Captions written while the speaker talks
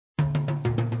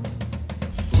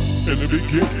In the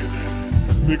beginning,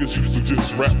 niggas used to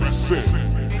just represent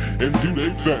and do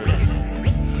their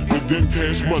thing. But then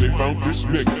Cash Money found this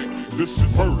nigga, this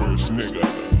murderous nigga.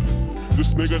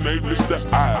 This nigga named Mr.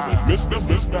 Ivan,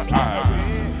 Mr.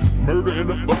 Ivan. Murder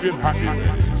in a fucking hockey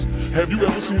mask. Have you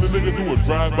ever seen a nigga do a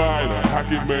drive-by in a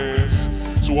hockey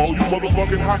mask? So all you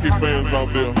motherfucking hockey fans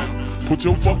out there, put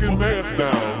your fucking mask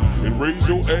down and raise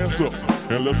your ass up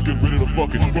and let's get rid of the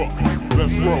fucking buck.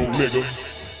 Let's roll, nigga.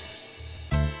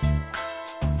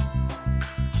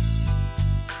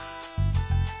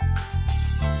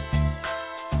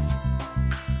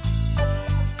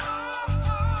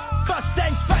 First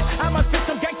things first, I must spit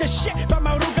some gangsta shit by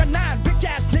my Ruger 9. Bitch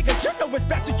ass niggas, you know it's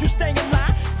best that you stay in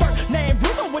line. First name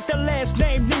Ruger with the last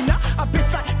name Nina. A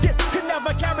bitch like this could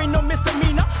never carry no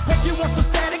misdemeanor. When you want some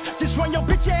static, just run your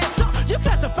bitch ass up. You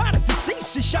classified as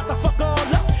deceased, she shut the fuck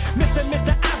all up. Mr.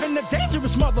 Ivan, the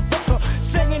dangerous motherfucker.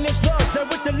 Slinging his love there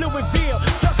with the Louisville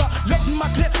sucker. Letting my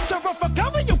clip serve up for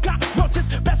cover, you got roaches.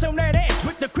 Blast on that ass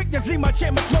with the quickness, leave my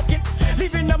chamber smoking.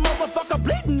 Leaving the motherfucker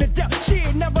bleeding to death. She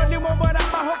ain't never knew one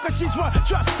without my hoe, cause she's one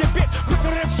trusted bitch.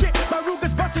 Quicker than shit, my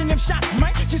Ruger's busting them shots,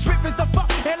 man. She's ripped as the fuck,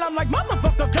 and I'm like,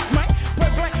 motherfucker, cut, man.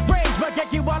 Point blank range, but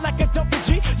get you out like a donkey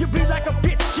G. You be like a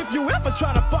bitch if you ever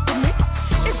try to fuck with me.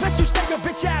 It's best you stay your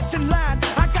bitch ass in line.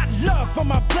 I got love for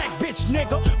my black bitch,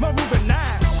 nigga, my Ruger 9.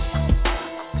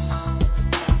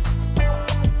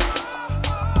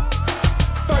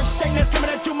 First thing that's coming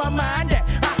into my mind, that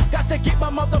I got to get my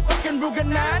motherfucking Ruger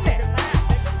 9.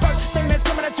 First thing that's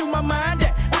coming into my mind,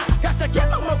 that I got to get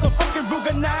my motherfucking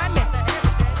Ruger 9.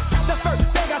 The first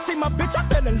thing I see my bitch, I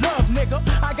fell in love, nigga.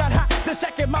 I got hot the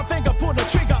second my finger pulled the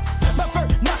trigger. My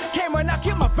first knock came when I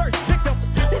killed my first victim.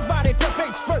 His body fell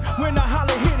face first when I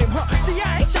holler hit him, huh? See,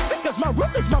 I ain't shot because my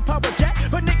Ruger's my power jack.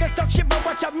 But niggas talk shit, but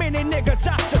watch how many niggas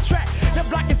I subtract. The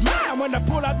block is mine when I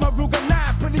pull out my Ruger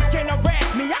 9. Police can't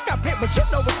harass me, I got paper, shit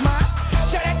know it's mine.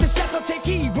 Shout out to shots, so take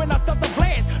heed when I start the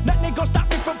blast. Nothing gon' stop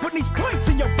me from putting these points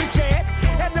in your bitch ass.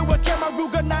 Everyone carry my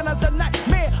Ruger 9 as a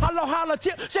nightmare. Holla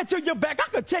tip, shit to your back, I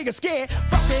could take a scare.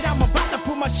 Fuck it, I'm about to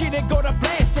pull my shit and go to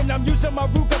blast. And I'm using my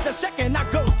Ruger the second I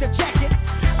go to check it.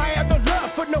 I have no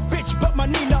love for no bitch but my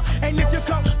Nina. And if you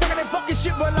come talking that fucking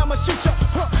shit, well I'ma shoot ya.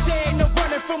 Huh, there ain't no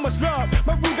running from us love.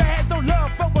 My Ruger has no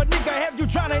love for a nigga. Have you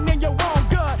drowning in your own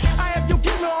gun? I have you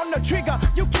getting on the trigger.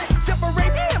 You can't separate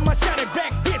me and my shot it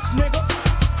back, bitch, nigga.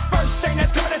 First thing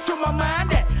that's coming into my mind,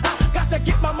 that I got to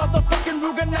get my motherfucking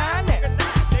Ruger 9.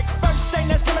 First thing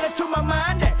that's coming into my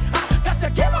mind, that I got to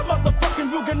get my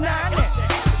motherfucking Ruger 9.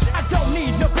 I don't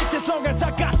need no bitch as long as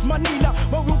I got my Nina.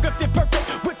 My Ruger fit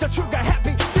perfect with the trigger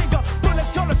happy finger.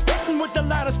 Bullets gonna spittin' with the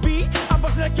lighter speed. I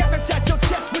bust a cap inside your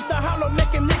chest with the hollow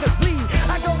making niggas bleed.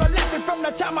 I go to laughing from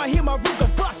the time I hear my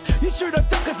Ruger bust. You should've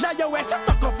ducked cause now your ass is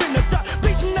stuck off in the duck.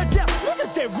 Beating the death,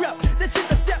 niggas they rep. This shit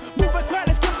the step, moving quiet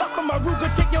as give up on my Ruger,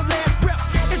 take your last breath.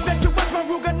 It's better you watch my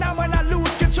Ruger now when I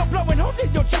lose control. Blowing holes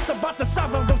in your chest about to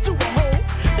solve them to a hole.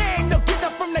 There ain't no get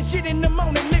up from that shit in the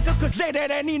morning, nigga. Cause later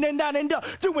that evening down and up,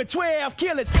 doing 12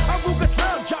 killers. My Ruger's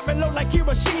love dropping low like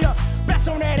Hiroshima. Blast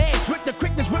on that ass with the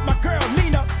quickness with my girl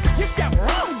Nina. You step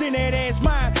wrong, then that ass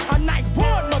mine. A night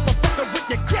one, motherfucker, with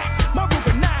your cat. My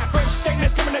Ruger 9, first thing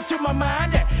that's coming into my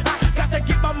mind, that I got to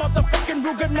get my motherfucking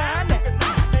Ruger 9.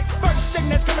 First thing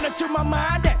that's coming into my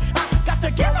mind, that I got to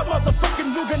get my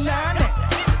motherfucking Ruger 9.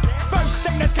 First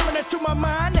thing that's coming into my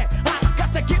mind, that I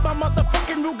got to get my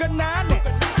motherfucking Ruger 9.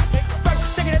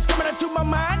 First thing that's coming into my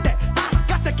mind, that I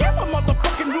got to get my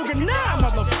motherfucking Ruger 9,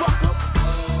 motherfucker.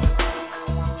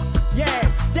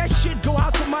 Yeah, that shit go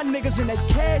out to my niggas in that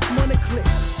Cash Money clip.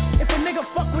 If a nigga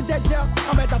fuck with that jump,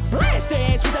 I'm at the blast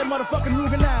their ass with that motherfucking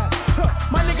Ruger 9. Huh,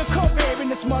 my nigga Kobe in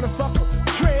this motherfucker.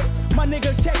 Trey, my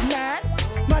nigga Tech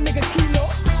 9, my nigga Kilo,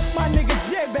 my nigga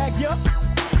J back here.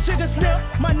 Sugar Slip,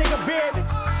 my nigga Baby.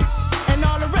 And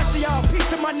all the rest of y'all, peace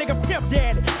to my nigga Pimp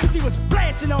Daddy. Cause he was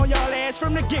blasting on y'all ass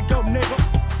from the get-go, nigga.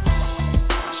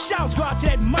 Shouts go out to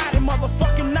that mighty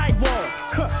motherfucking night war.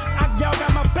 Y'all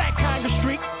got my back kinda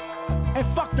streak. And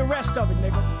fuck the rest of it,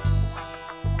 nigga.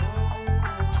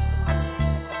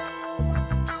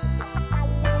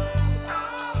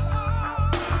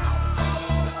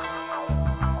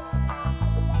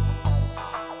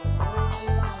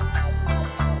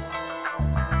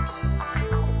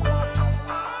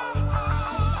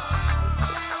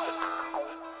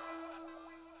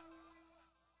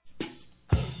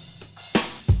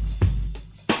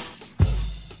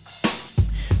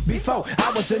 Before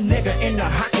I was a nigga in the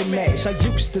hockey match, I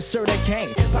used to serve that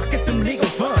cane, pocket them legal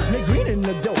funds, make green in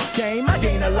the dope game. I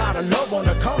gained a lot of love on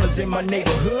the corners in my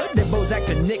neighborhood. They both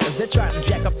acting niggas that try to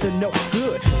jack up to no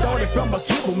good. Started from a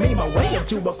cube, made my way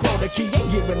into a quarter key,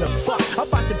 ain't giving a fuck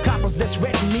about the coppers that's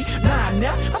sweating me. Nah,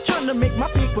 now I'm trying to make my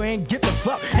people ain't give a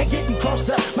fuck. Ain't getting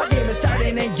crossed up, my game is tight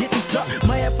and ain't getting stuck.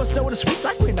 My episode is sweet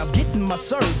like when I'm getting my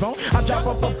serve on. I drop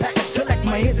up a package, collect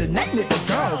my hands and that nigga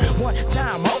gone. One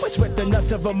time, always with the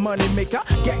nuts of a money maker.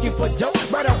 Get you for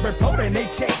dope, right up report and they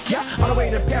take ya all the way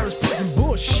to Paris prison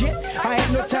bullshit. I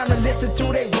ain't no time to listen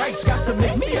to their rights, got to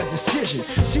make me a decision.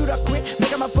 Shoot up quick,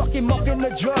 making my fucking mark in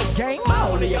the drug game. My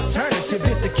only alternative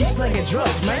is to keep slinging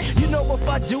drugs, man. You know if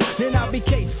I do, then I'll be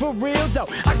case for real though.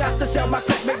 I got to sell my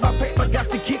crack, make my paper, got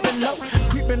to keep it low.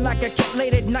 Creeping like a cat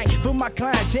late at night for my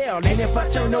clientele. And if I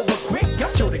turn over quick,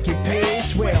 I'm sure to get paid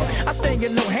swell. I stay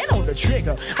with no hand on the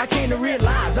trigger. I came to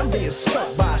realize I'm being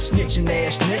stuck by a snitching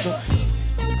ass nigga.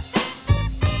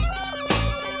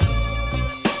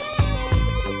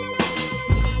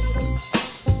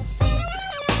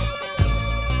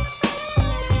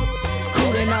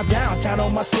 Downtown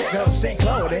on my set up, St.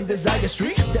 Claude and Desire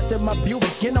Street. Stepped in my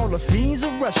Buick and all the fiends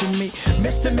are rushing me.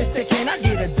 Mr. Can I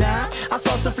get a dime? I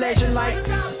saw some flashing lights.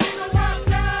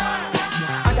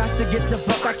 I got to get the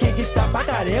fuck, I can't get stopped, I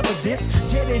got evidence.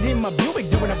 Jetted in my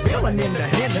Buick, doing a billing in the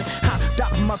Hendon. Hopped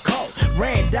out my car,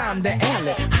 ran down the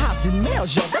alley. Hopped in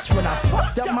nails, yo, that's when I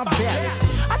fucked up my balance.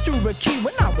 I threw a key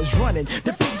when I was running.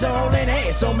 The pigs are all in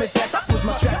ass on me fast. I push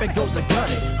my strap and goes a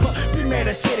gunning.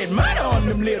 Premeditated murder on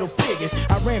them little piggies.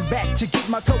 I ran back to get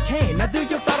my cocaine. Now do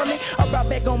you follow me? I brought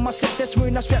back on my set, that's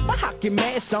when I strapped my hockey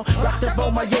mask on. Rocked up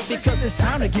on my yay because it's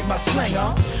time to get my slang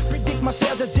on. Predict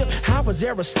myself as if I was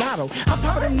Aristotle. I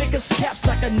pop them niggas caps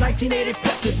like a 1980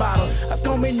 Pepsi bottle. I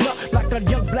throw me up like a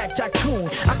young black tycoon.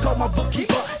 I called my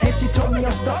bookkeeper and she told me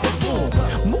I'm starting boom.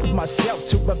 Move myself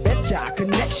to a better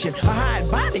connection. I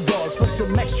hired bodyguards for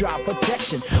some extra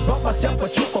protection. Bought myself a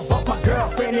trooper, bought my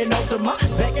girlfriend in Ultima.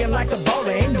 Backing like a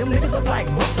baller and them niggas are like,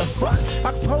 what the fuck?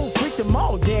 I pro freak them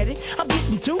all, daddy. I'm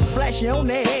getting too flashy on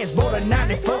their ass, bought a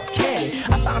 94 caddy.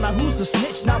 I found out who's the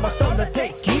snitch, now I starting to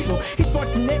think evil. He's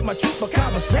pointing at my trooper,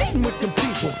 conversating with them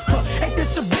people. Ain't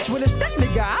this a bitch when it's that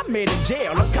nigga I made in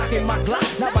jail? I'm cocking my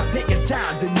Glock, now I think it's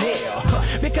time to nail.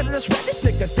 Because of this rap, this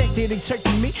nigga think that he's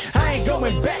hurting me. I ain't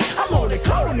going back, I'm only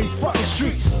calling these fucking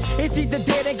streets. It's either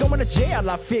dead and going to jail,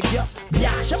 I figure.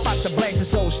 Biatch, I'm about to blast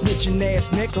this old snitching ass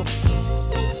nigga.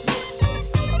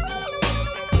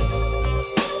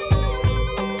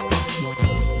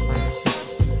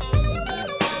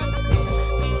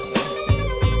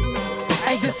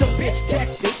 Ain't this a bitch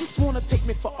tactic? They just wanna take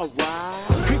me for a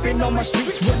ride. Creeping on my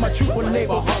streets with my trooper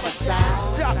label homicide.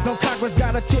 Stop, no Congress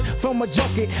got a tip from a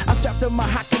junkie. I strapped on my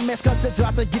hockey mask cause it's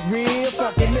about to get real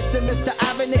funky. Mr.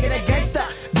 Ivan, nigga, that gangsta.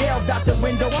 Yelled out the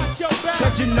window, watch your back,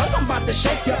 cause you know I'm about to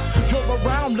shake ya. Drove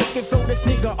around looking for this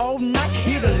nigga all night.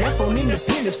 He the left on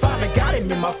Independence, finally got him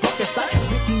in my fucking sight.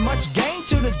 Getting much game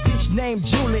to this bitch named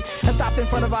Julie. I stopped in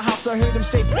front of her house, I heard him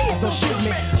say, please don't shoot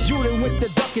me. Julie went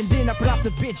the duck and then I put out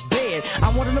the bitch dead.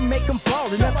 I wanted to make him fall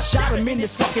and I shot him in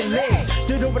his fucking leg.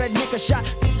 Stood over that nigga, shot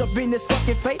piece up in his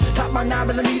fucking face. Caught my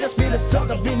 9mm, spit his tuck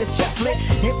up in his chest plate.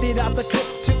 Emptied out the clip,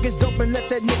 took his dope and let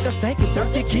that nigga stank it.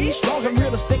 30 keys, strong and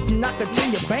real estate and I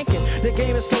continue banking. The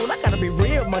game is cold, I gotta be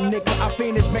real, my nigga. I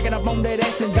finished making up on that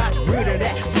ass and got rid of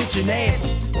that snitching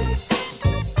ass.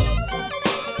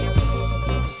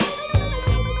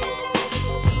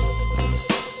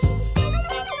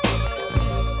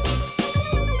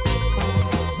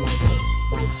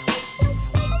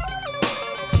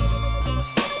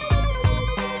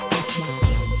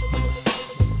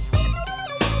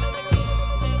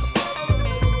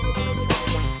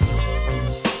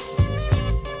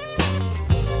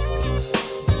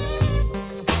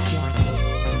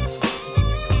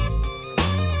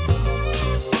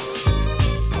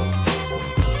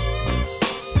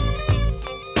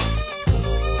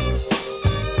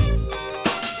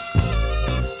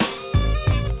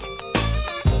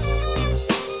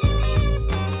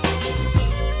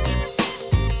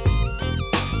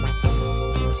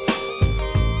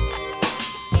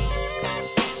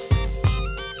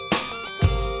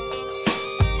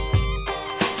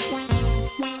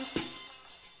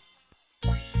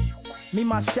 Me,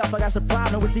 myself, I got some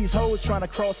problem with these hoes trying to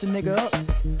cross a nigga up.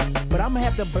 But I'ma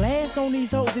have to blast on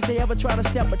these hoes if they ever try to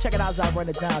step. But check it out as I run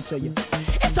it down to you.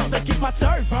 It's all to keep my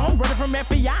serve on, running from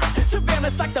FBI.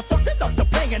 Surveillance like the fuck, the dogs are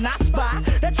playing, I spy.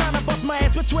 They're trying to bust my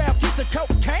ass with 12 keys of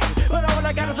cocaine. But all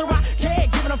I got is a rock can,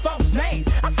 giving them false names.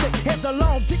 I stick heads a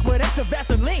long dick with extra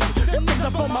Vaseline. Them niggas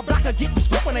up on my block, I get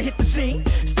squirt when I hit the scene.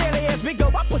 Stanley ass big go,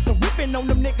 I put some whipping on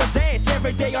them niggas' ass.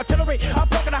 Everyday artillery, I'm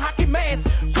poking a hockey mask.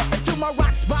 Drop into my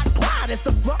rock spot, quiet as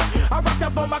the fuck. I rocked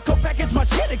up on my coat package, my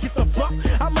shit, and get the fuck.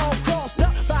 I'm all crossed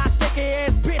up by a sticky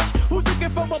ass bitch. Who looking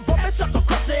for a bump and suck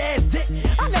across the ass dick?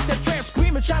 I let that tramp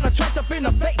scream and try to trace up in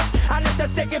the face. I let that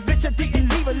sticky if bitch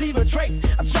didn't leave a trace.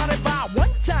 I'm started by one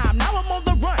time, now I'm on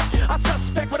the run. I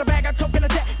suspect with a bag of coke and a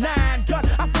deck 9 gun.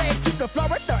 I fled to the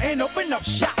Florida and open up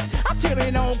shop. I'm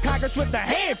chilling on Congress with a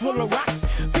handful of rocks.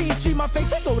 Fiends see my face,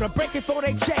 they go to break it for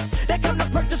they checks. They come to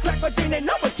purchase crack, but then they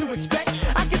know what to expect.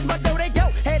 I guess my dough they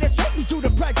go, headed straight into the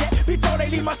project. Before they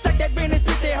leave my sack, that business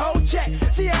spit their whole check.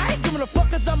 See, I ain't giving a fuck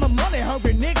cause I'm a money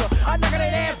hungry nigga. I knock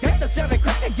that ass, got to sell it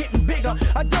crack and getting bigger.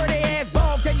 A dirty ass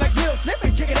ball gang like Lil Snip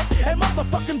and kicking it. And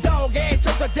motherfucking dog ass,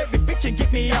 so the deadly bitch and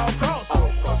get me all crossed.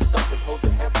 All crossed up and hoes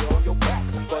and have you on your back.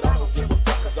 But I don't give a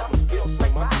fuck cause I'ma still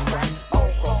slang my crack.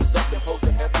 All crossed up and hoes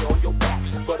and have you on your back.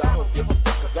 But I don't give a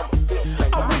fuck cause I'ma still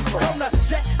slang my crack. On the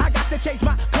set, I got to change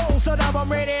my clothes, so now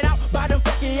I'm ready out by them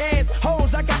fucking ass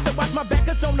hoes. I got to watch my back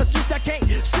cause on the streets I can't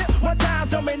slip. One time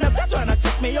told me nuts, they tryna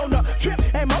take me on the trip.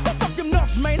 And motherfucking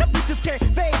nuts, man, them bitches can't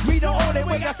phase me. The only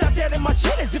way I stop telling my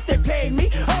shit is if they paid me.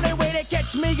 Only way they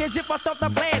catch me is if I stop the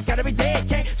plans. Gotta be dead,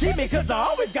 can't see me cause I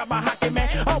always got my hockey man.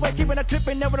 Always keeping a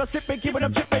clipping, never no slipping, keeping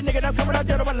them tripping. Nigga, I'm coming out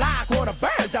there to a lie, quarter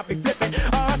birds I be flipping.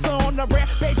 Hustle on the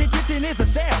rampage, and kitchen is a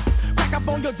sale. Crack up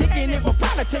on your dick and it will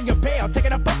probably turn your bail.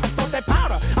 Taking a puff for that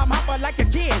powder, I'm hopping like a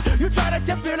kid. You try to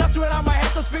test me up, swear I'ma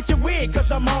have to spit your wig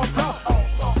cause I'm on cross. All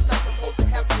crossed up and hoes and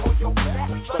have you on your back.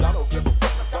 But I don't give a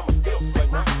fuck cause I'ma still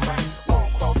slang my crack. All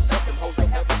crossed up and hoes and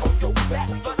have you on your back.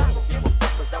 But I don't give a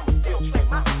fuck cause I'ma still slang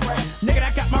my crack. Nigga,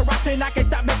 I got my rocks and I can't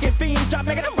stop making fiends. Stop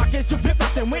making them rockets to flip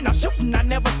flops and when I'm shooting, I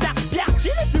never stop. Yeah,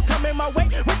 shit, if you come in my way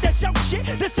with that show shit,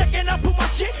 the second I put my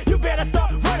shit, you better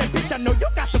start running, bitch. I know you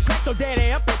got some crack, so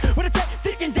daddy up it. With a tape,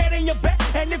 sticking dead in your back,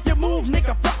 and if you move,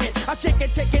 nigga, fuck it. I shake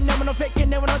it, taking them, and I'm faking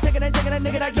them, and I'm taking it, a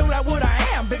nigga, I do like what I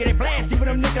am. Bigger than blast, even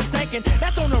them niggas thinking.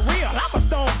 That's on the real, I'm a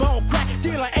stone bone crack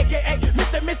dealer, aka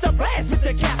Mr. Blast,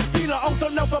 Mr. Cap dealer. Also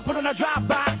known for putting a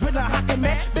drive-by with a hockey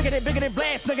man. Bigger than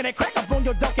blast, nigga, that crack up on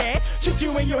your donkey ass. Shoot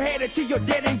you in your head until you're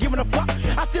dead and giving a fuck.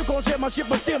 I still gon' share my shit,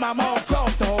 but still I'm all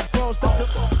crossed the whole cross. All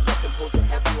crossed up and hoes and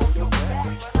have you on your back.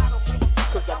 But I don't give a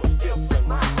fuck cause I'ma still slang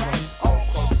my crack. All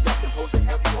crossed up and hoes and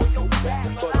have you on your back.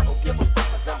 But I don't give a fuck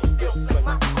cause I'ma still slang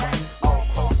my crack. All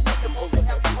crossed up and hoes and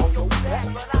have you on your back.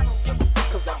 But I don't give a fuck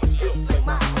cause I'ma still slang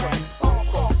my crack. All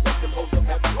crossed up and hoes and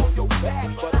have you on your back.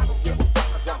 But I don't give a fuck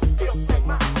cause I'ma still slang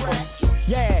my crack.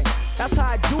 Yeah, that's how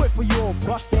I do it for you old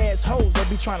bust ass hoes that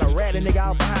be trying to rat a nigga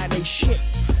out behind they shit.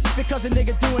 It's because a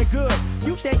nigga doing good,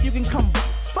 you think you can come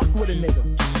fuck with a nigga,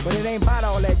 but it ain't about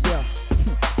all that there.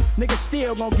 Niggas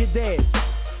still gon' get theirs.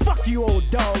 Fuck you old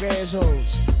dog ass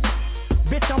hoes.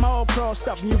 Bitch, I'm all crossed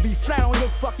up and you be flat on your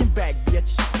fucking back,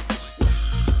 bitch.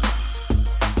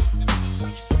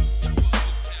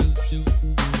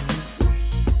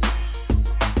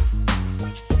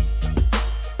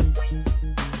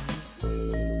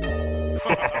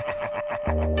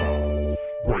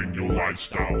 Bring your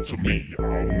lifestyle to me,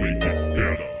 I'll make it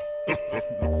better.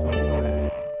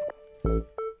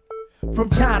 From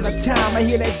time to time, I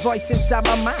hear that voice inside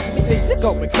my mind. It's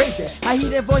going crazy. I hear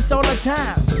that voice all the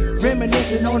time.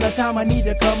 Reminiscing on the time I need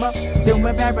to come up. Do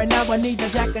my bad right now, I need to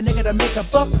jack a nigga to make a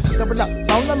buck. Double up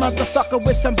on the motherfucker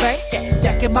with some banking.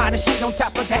 Jacking by the shit on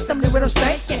top of that, them little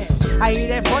spanking. I hear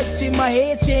that voice in my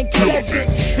head saying, kill that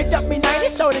bitch. Picked up me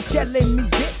 90, started telling me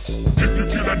this. If you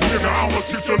get a nigga, I'ma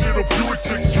get your little Buick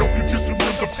fix. Help you get some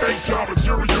rims of paint job,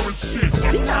 interior and shit.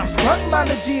 See, now I'm sprung by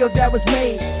the deal that was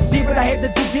made. Did what I had to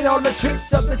do, get all the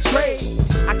tricks of the trade.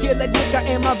 I killed a nigga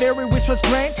and my very wish was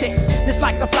granted. Just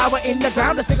like a flower in the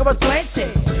ground, this nigga was planted.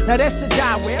 Now that's a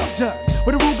job well done.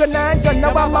 With a Ruger 9 gun,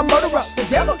 now I'm a murderer. The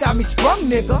devil got me sprung,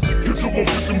 nigga. Get to my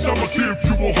victims, I'ma give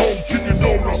you a whole kicking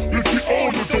owner. If you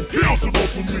own it, don't kill someone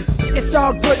for me. It's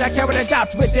all good, I carry the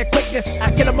doubts with their quickness.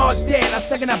 I kill them all dead, I'm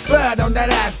stuck in a blood on that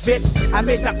ass, bitch. I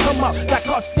made that come up, got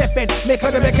caught slipping. Make her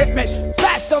the equipment,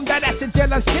 blast on that ass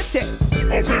until I'm sitting.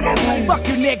 Okay, my room. Fuck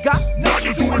you, nigga. Now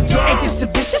you doing time. Ain't this a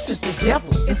bitch, this is the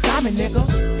devil inside me, nigga.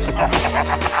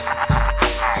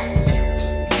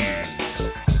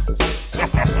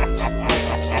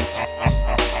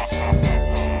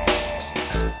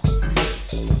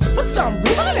 For some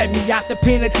reason, let me out the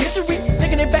penitentiary.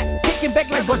 Taking it back, kicking back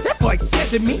like what that boy said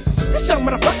to me. This young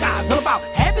motherfucker is all about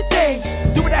having things.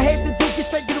 Do what I have to do, get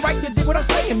straight to the right, you dig what I'm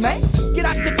saying, man. Get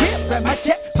out the crib, grab my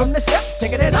check from the shelf,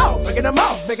 taking it all, breaking them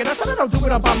off, making us so I don't do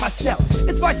it all by myself.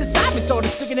 This voice inside me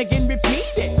started speaking again,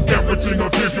 repeated. Everything I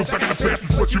give you back in the past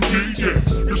is what you need, yeah.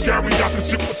 You scare me out to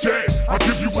shit for tag. I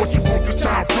give you what you want, this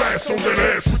time blast on that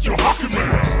ass with your hockey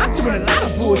man. I'm doing a lot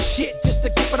of bullshit just to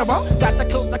keep what I want. Got the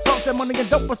clothes, the cost, the money and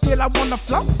dope, but still I wanna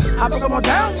flow. I broke them all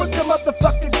down with the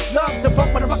motherfucking slug. The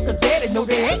bump of the rockers dead, and know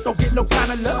they ain't gon' get no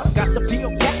kind of love. Got the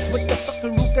PO caps with the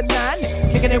fucking Ruger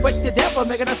 9. Kicking it with the devil,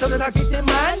 making it so that I get in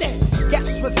mind. Gas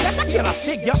for sex, I get a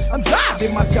figure. I'm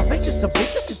driving myself, ain't just a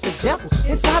bitch, it's the devil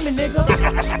inside me, nigga.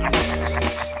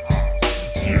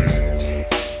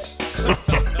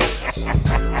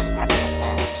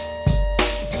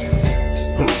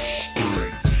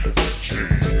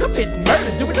 Committing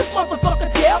murders, doing this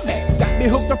motherfucker tell me. Got me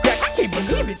hooked on crack, I can't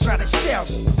believe it, trying to sell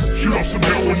me. Shoot off some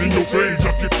heroin in your veins,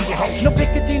 I get to the house. No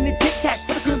Piccadilly tic-tac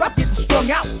for the crib, I'm getting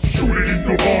strung out. Shoot it in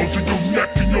your arms, in your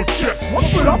neck, in your chest. One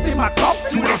foot off in my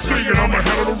coffin. Do what I say and I'm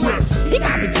ahead of the rest. He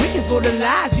got me tweaking for the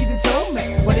lies he done told me.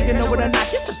 But he didn't know whether or not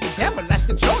this is the devil that's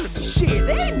controlling me. Shit,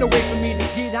 there ain't no way for me to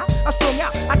get out. I'm strung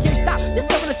out, I can't stop. This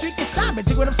stuff in the street inside me.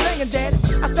 Dig what I'm saying, daddy.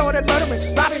 I started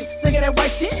murdering, robbing, singing that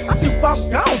white shit. I'm too far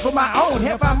gone for my own.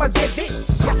 Hell, find my dead bitch.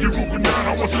 Fuck you, moving down,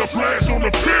 I wasn't a blast on the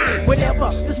pin. Whatever,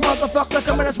 this motherfucker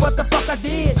told me that's what the fuck I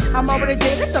did. I'm already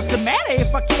dead, it doesn't matter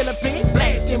if I kill a pig.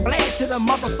 Blast to the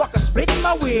motherfucker, splitting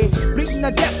my wig. Bleeding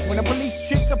to death when the police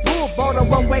trick the pool. Bought a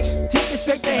one-way ticket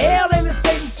straight to hell and it's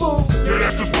paid in full. Yeah,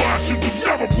 that's the spot, you can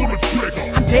never pull a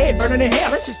trigger. I'm dead, burning in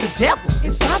hell, this is the devil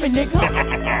inside me, nigga.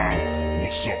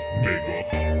 What's up,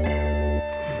 nigga?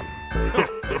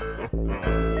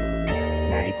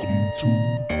 Welcome to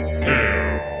hell.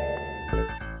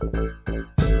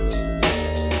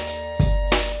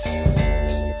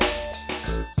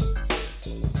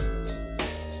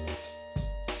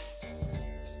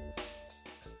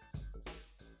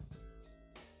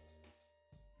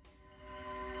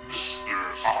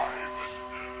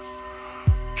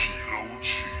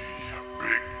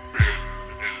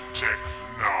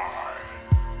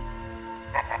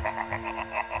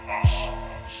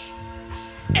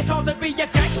 It's hard to be a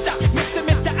gangsta,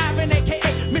 Mr. Ivan, aka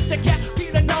Mr. Cat,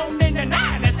 Peter known in the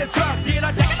 9 as a drug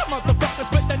dealer. Taking the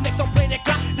motherfuckers with the nickel plated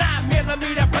Glock,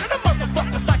 9mm, burning the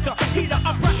motherfuckers like a heater,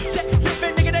 a project.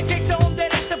 Living nigga that gangsta on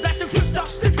that ass, the blast them tripped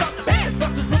up, bands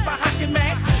busters with my hockey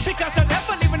man. Because I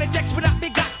never leaving the checks without me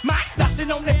got my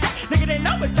blasting on the set. Nigga, they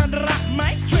know it's time to rock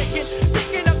my drinking,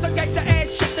 thinking up some gangsta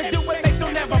ass shit to do it makes no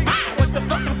never mind what the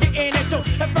fuck I'm getting into.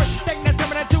 The first thing that's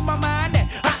coming into my mind, that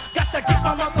I got to get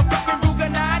my motherfucking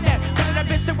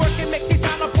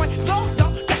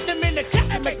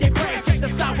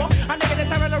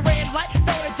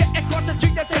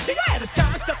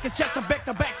shots I'm back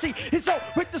to back seat. He's so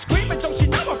with the screaming, don't she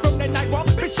know I'm from the night walk?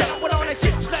 Been shut up with all that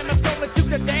shit, slamming soul into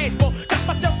the dance floor. Got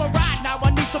myself a ride, now I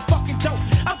need some fucking dope.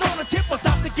 I'm gonna Tipple's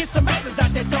house to get some asses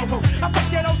out that dojo. I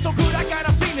fuck that oh so good, I got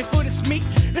a feeling for this meat.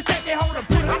 Instead they hold a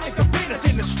put like a Venus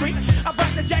in the street. I'm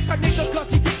about to jack a nigga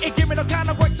cause he didn't give me no kind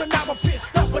of work, so now I'm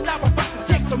pissed off, but now I'm about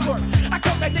to take some work. I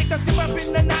caught that nigga still up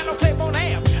in the 9 on Claiborne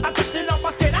Ave. I took it off,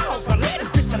 I said, I hope I let this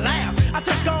bitch alive. I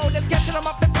took all that's catching him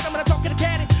up and put him in a talk to the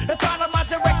caddy. And follow my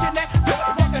direction that you the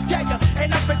fuck I tell ya.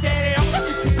 And up and daddy, I'm gonna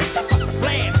shoot you bitch, I'm about to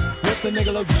blast. With the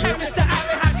nigga low shit. Hey, Mr.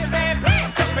 Ivy, how you man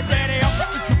blast? Up and daddy, I'm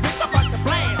gonna shoot you bitch, I'm about to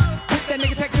blast. With that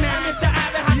nigga take man, Mr.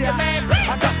 Ivy, how you man blast?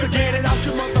 I got to get it out,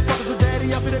 you motherfuckers with daddy.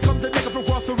 Up here come the nigga from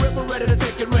across the river, ready to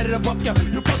take it, ready to fuck ya.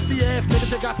 You pussy ass niggas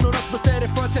think I smell us, but steady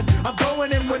frontin'. I'm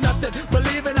going in with nothing,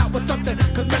 believing out with something.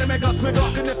 Cause men make us make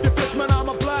and if you flinch, man, I'm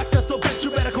a blaster. So bitch,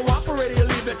 you better cooperate or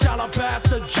leave it, child. I'm past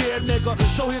the cheer, nigga.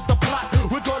 So hit the plot,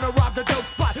 we're gonna rob the dope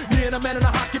spot. Me and a man in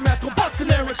a hockey mask gon' bust in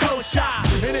there and close shot.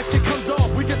 And if she comes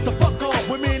off, we get the fuck off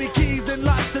with many keys and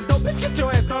lots of dope. Bitch, get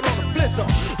your ass down on the flizzer.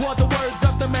 What the words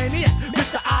of the maniac,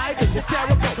 Mr. Ivan, you're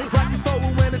terrible. Right before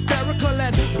we went hysterical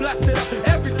and blasted up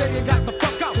everything and got the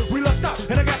fuck out. We left out,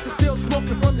 and I got to still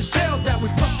smoking from the shell that we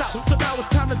fucked out. So now it's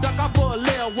time to duck out for a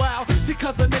little while. See,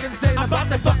 cause the niggas ain't about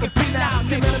that fucking pee now.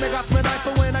 See, man, I got my knife,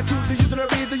 but when I choose to use it,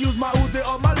 I either use my Uzi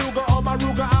or my Luger or my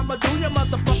Ruger. I'ma do your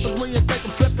motherfuckers when you think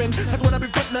I'm slipping. That's when I be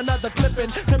putting another clip in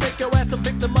to make your ass a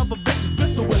victim of a vicious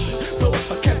pistol whipping. So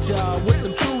if I catch ya with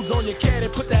them truths on your cannon,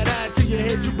 put that eye to your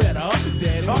head, you better up it,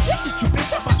 daddy. Oh, this shit you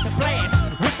bitch, I'm about to blast.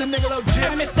 With the nigga low jig.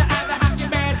 Hey, Mr. Ivy, how you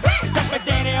man blast? Up and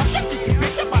daddy, oh, this shit you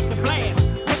bitch, I'm about to blast.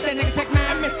 With that nigga take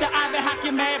man, Mr. Ivy, how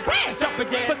you man blast? Up and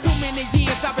daddy. For too many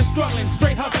years I've been struggling,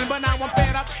 straight hustling, but now I'm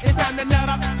fed up. It's time to nut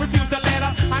up, refuse to let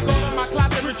up. I go to my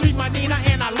closet, retrieve my Nina,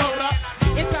 and I load up.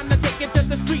 It's time to take it to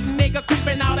the street, nigga,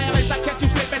 creeping out alleys. I catch you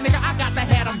slipping, nigga, I got to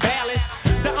have them balanced.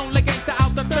 The only gangster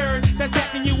out the third that's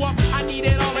jacking you up. I need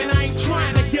it all and I ain't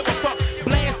trying to give a fuck.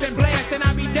 Blast and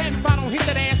I be damned if I don't hit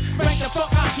that ass. Spank the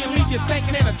fuck out you and leave you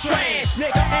stinking in the trash,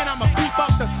 nigga. And I'ma creep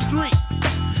up the street,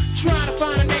 trying to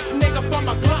find the next nigga from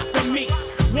a Glock to me.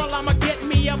 Well, I'ma get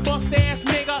me a bust ass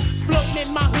nigga, floating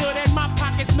in my hood and my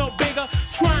pockets no bigger.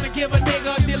 Trying to give a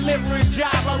nigga a delivery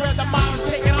job. I'd rather model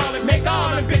take it all and make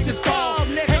all them bitches fall.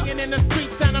 Hanging in the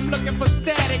streets and I'm looking for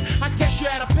static. I catch you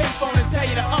at a payphone and tell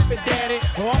you to up it, daddy.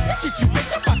 Oh, this shit you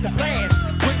bitch, I'm about to blast.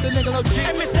 With the nigga low jig.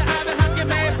 Hey, Mr. Ivy, how you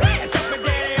man blast? Up and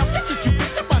daddy.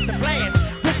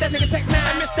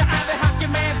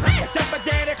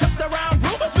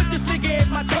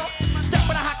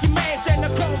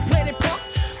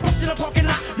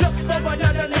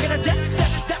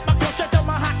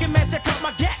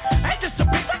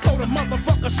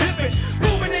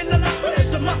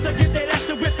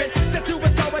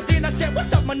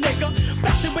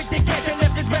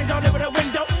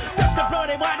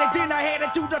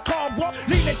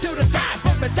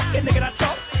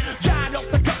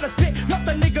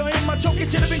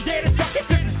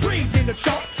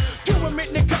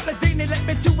 let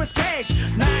me to his cash.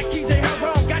 9 keys in her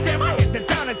wrong, goddamn, I hit the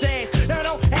down his ass. Now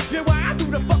don't ask me why I do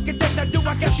the fucking things I do.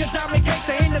 I guess cause I'm a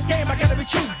gangster in this game, I gotta be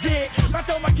true, dig. I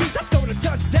throw my keys, I score the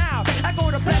touchdown. I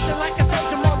go to blasting like a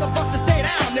soldier, motherfucker, stay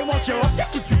down. They want you up,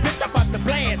 that's what you bitch, I'm about to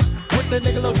blast. With the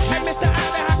nigga little Hey, Mr.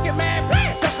 Ivy, hockey man,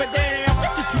 blast up and down.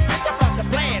 That's what you bitch, I'm about to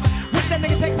blast. With the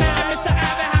nigga take 9, Mr.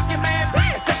 Ivy, hockey man,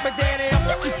 blast up and down.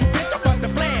 That's what you bitch, I'm about to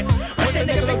blast. With the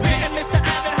nigga Big Man, Mr.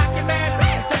 Ivy, hockey man,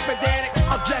 blast up and down.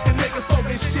 I'm jacking niggas for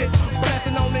this shit.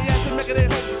 Blasting on their ass and making their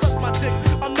hoes suck my dick.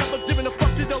 I'm never giving a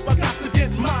fuck, you know I got to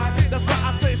get mine. That's why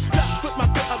I stay strapped with my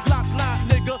Glock 9,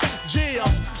 nigga. Yeah,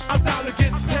 I'm down to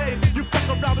get paid. You fuck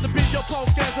around with the beat, your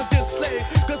punk ass and get slayed.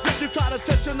 Cause if you try to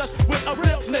touch your nuts with a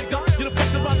real nigga, you done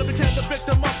fucked around and became the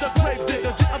victim of the grave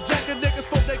digger. I'm jacking niggas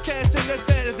for their cash and their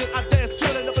standards. I dance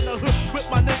chillin' up in the hood with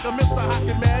my nigga, Mr.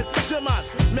 Hockey Man. Jaman,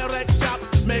 me wreck shop,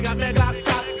 me got me Glock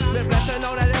top. Me blasting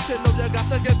on that shit, know you got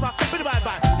to get pop. Bye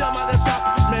bye, yeah man, the shop,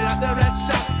 me got the red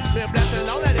shop. Me blasting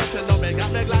on that shit, know me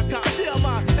got me Glock top. Yeah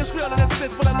man, it's real and it's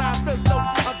fit for the 9 fist note.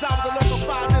 I'm down with the local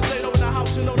 5, this ain't over in the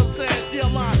house, you know what I'm saying? Yeah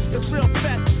man, it's real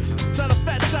fat. Tryna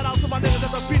fat shout out to my niggas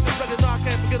that repeat this record, no I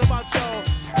can't forget about y'all.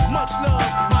 Much love,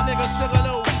 my nigga Sugar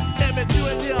Lou, Emmett, you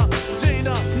and ya,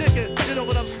 Gina, nigga, you know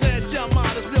what I'm saying? Yeah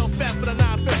man, it's real fat for the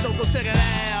 9 fist note, so check it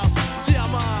out. Yeah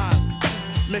man.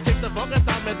 Me kick the focus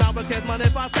out, me down because money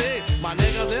passé. My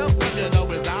niggas they'll step, you know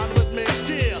it's down with me.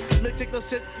 Chill, me kick the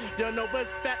shit, you know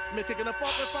it's fat. Me kicking the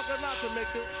fucking out to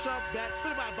make it jump back.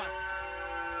 Bye bye.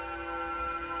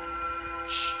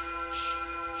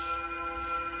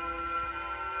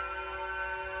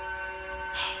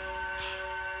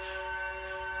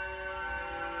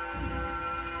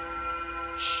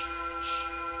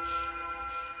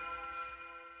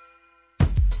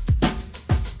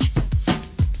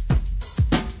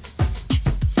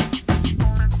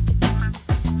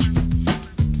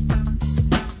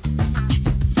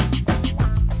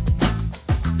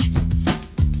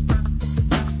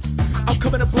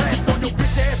 Coming to blast on your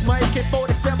bitch ass, my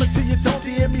AK-47 till you don't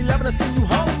hear me loving to see you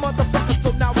home, motherfucker.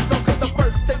 So now it's on, cause the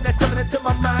first thing that's coming into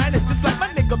my mind is just like my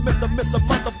nigga Mr.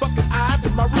 Motherfucking Eyes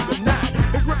in my Ruger 9.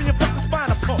 It's ripping your fucking spine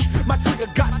apart. My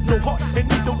trigger got no heart, and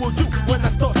neither will you when I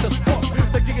start to spark.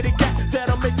 The giggity cat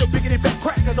that'll make your biggity back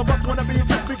crack, cause I must wanna be a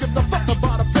just because the fuck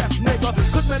about the best nigga.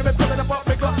 Cause man, I've been pulling up,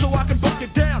 make up so I can buck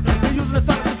it down. And using the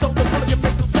silence so the bullet can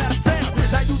make the better sound.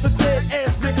 Now use a dead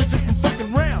ass nigga just from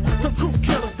fucking round. Some true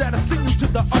killers that'll send you to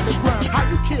the underground. How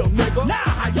you kill, nigga? Nah,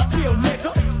 how you kill,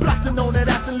 nigga? Blasting on that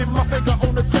ass and leave my finger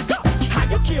on the trigger. How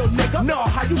you kill, nigga? No,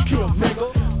 how you kill,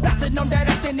 nigga? Blasting on that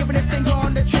ass and leaving that finger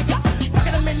on the trigger.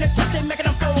 Fucking them in the chest and making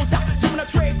them fold up. Doing a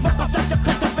trade, fuck up, such a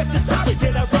click up, bet you sorry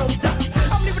that I rolled up.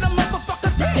 I'm leaving a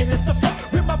motherfucker dead, it's the fuck.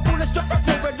 With my bullet struck, I'm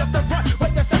nowhere left to run.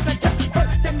 Wait, that's not the check. First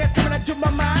thing that's coming into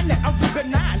my mind now. I'm Ruger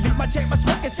 9, leave my check, my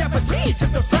smoking 17, to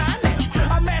the fine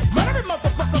now. I'm ass murdering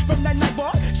motherfucker from that night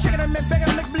bar. Shaking them and begging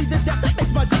them like bleed to death, that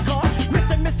makes my dick hard.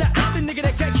 Mr. I'm the nigga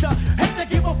that gangsta. Hate to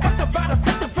give a fuck about a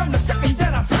victim from the second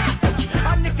that I blast him.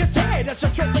 I'm niggas head, that's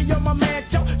a trophy on my man,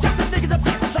 Joe. Chop the niggas to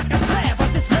bits like a slab on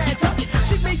this man, Joe.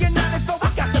 She me and 94, I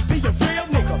got to be a real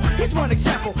nigga. Here's one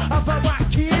example of how I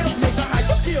kill, nigga. How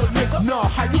you kill, nigga? No,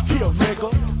 how you kill, nigga?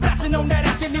 Blasting on that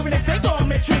ass and leaving that thing on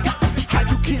me, trigger. How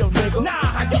you kill, nigga? Nah,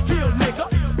 how you kill, nigga?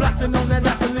 Blasting on that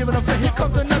ass and leaving a thing. Here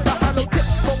comes another hollow tip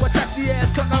for a trashy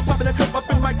ass cock. I'm popping a clip up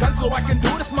in my gun so I can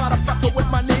do this motherfucker with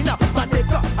my Nina. My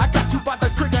nigga, I got you by the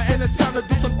trigger and it's time to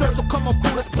do some dirt. So come on, boo,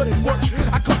 let's put in work.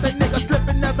 I caught that nigga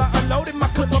slipping as I unloaded my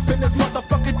clip up in his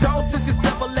motherfucking dome. Since his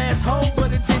devil ass home,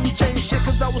 but it didn't change shit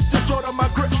cause I was still short on my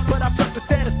grip. But I felt the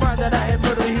satisfying that I had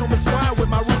murdered a human swine with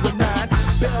my Ruger 9.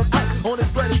 Bell out on his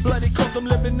bloody cause I'm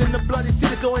living in the bloody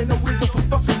city, so ain't no reason for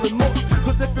fucking remorse.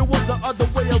 Cause if it was the other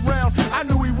way around, I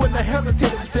knew he wouldn't have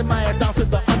hesitated to send my ass down to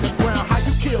the underground. How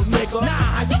you kill, nigga?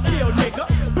 Nah, how you kill, nigga?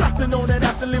 Blasting on that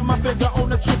ass and leave my finger on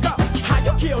the trigger. How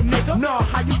you kill, nigga? No,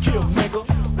 how you kill, nigga?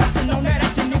 Blasting on that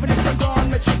ass and leaving that finger on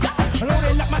the trigger.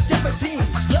 Loading up my 17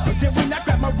 slugs, and when I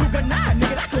grab my Ruger 9,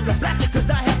 nigga, I could've blasted cause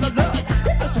I have no love.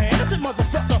 It was an innocent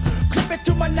motherfucker. Clip it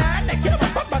to my 9 and get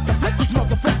him up about the flip this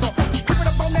motherfucker. Clip it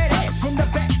up on that ass from the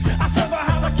back. I saw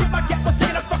how I keep my gap for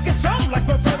singing a fucking song like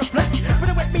Roberta Flack. But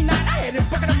it with me 9, I had him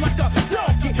fucking him like a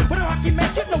donkey. With a hockey man,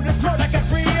 you know this blood like a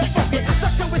real fucking.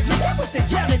 Suck to his head with the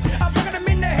yelling. I'm fucking him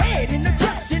in the head, in the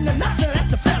chest, in the nuts, now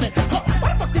that's the felon. Huh, why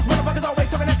the fuck these motherfuckers always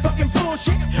talking that fucking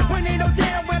bullshit? When ain't no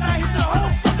damn when I hit the whole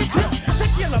fucking clip. The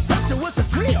killer buster was a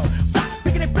drill.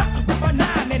 Picking it back with my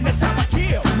 9 and that's how I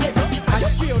kill, nigga. How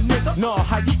you kill, nigga? No,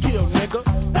 how you kill, nigga?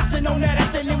 Blasting on that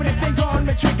ass and leaving that finger on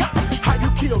the trigger. How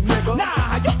you kill, nigga? Nah,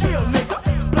 how you kill, nigga?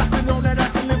 Blasting on that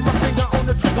ass and leaving my finger on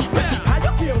the trigger. How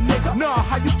you kill, nigga? No,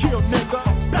 how you kill, nigga?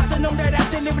 Blasting on that that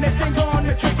ass and leaving that finger on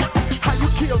the trigger. How you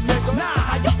kill, nigga? Nah,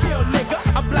 how you kill, nigga?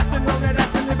 I'm blasting on that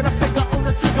ass and leaving a finger on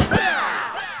the trigger.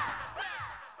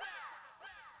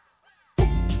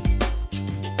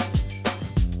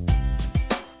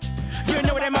 You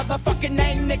know that motherfucking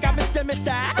name, nigga,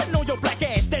 Mr. I don't know your black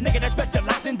ass, that nigga that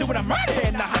specializes in doing a murder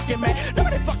in the hockey man.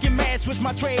 Nobody fucking mad, switch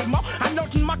my trademark. I know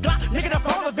my Glock, nigga, the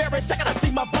fall the very second I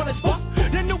see my bullets pop.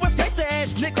 The newest case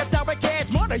ass, nigga, direct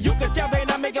ass murder. You can tell when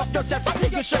I make up your chest, I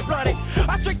see you shit bloody.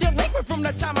 I straight delinquent from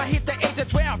the time I hit the age of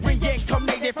 12.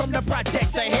 Reincarnated from the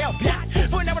projects of hell, block.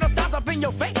 Whenever the stars up in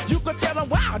your face, you can tell them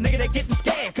wow, nigga, they getting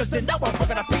scared, cause they know I'm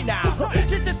fucking up now.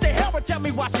 Just the hell and tell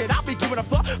me why shit I be giving a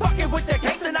fuck. Fucking with the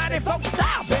case and 94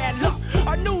 style, bad luck.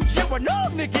 A new year, a new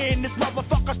nigga in this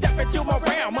motherfucker. Step into my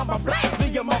realm, I'm a blast me,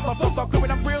 you motherfucker.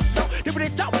 Coming up real slow, doing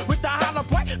it dope with the hollow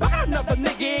point. I got another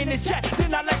nigga in his chat,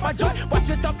 then I like my joint. Watch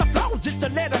me stop the flow just to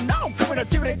let her know. Coming up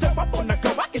to they dope, I'm on the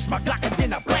go. I get my Glock and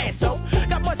then I blast. So,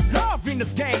 got much love in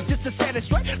this game just to set it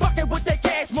straight. Fucking with that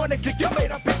cash money, click, you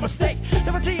made a big mistake.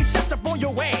 17 shots up on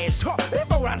your ass. Huh.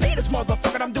 Before I leave this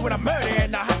motherfucker, I'm doing a murder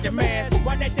in the hockey man.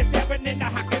 187 in the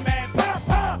hockey man.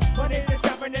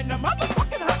 187 in the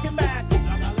motherfucking hockey man.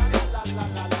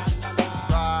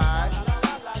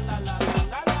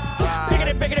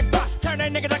 Biggity bust, turn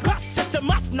that nigga to clutch. It's a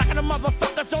must, knocking the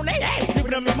motherfuckers on their ass,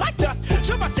 leaving them in my dust.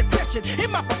 Show much aggression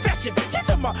in my profession. Teach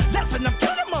them a lesson, I'm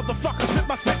killing motherfuckers with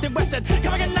my Smith and Wesson.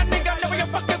 Come again, that nigga, know you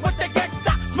fucking with the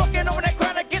Gangsta. Smoking over that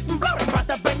crowd and getting bloated, about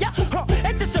to bang ya. Huh,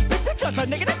 ain't this a bitch because a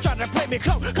nigga that try to play me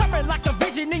close. Coming like a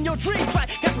vision in your dreams, like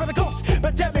guess where the ghost.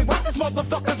 But tell me why this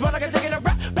motherfuckers wanna get taking a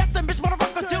rap. Best them bitch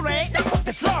motherfuckers till they ain't no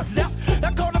fucking slugs left.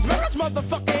 That call us mirrors,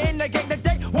 motherfucker, in the gang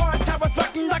today. One time we're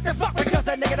fucking like the fuck because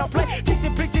that nigga don't play.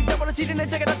 Teaching, preaching, double the seat and then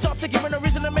taking a sauce. Giving a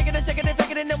reason to make it and shaking and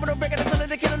faking it. And then when I'm breaking it, telling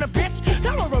the killing a bitch.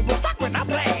 Tolerable, stuck when I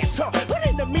blast. Huh. But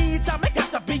in the meantime, it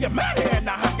got to be a murder in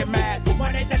the hockey man.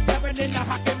 187 in the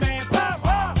hockey man.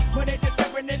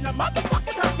 187 in the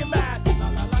motherfucking hockey man.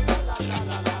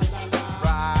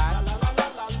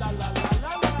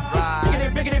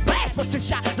 Biggity blast, what's a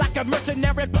shot like a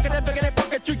mercenary. Biggity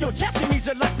bucket to your chest. It means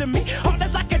a lot to me. All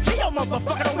that like a G, oh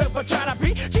motherfucker, don't ever try to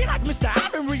be. G like Mr.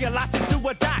 I've been realizing do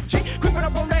or die. G creeping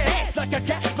up on their ass like a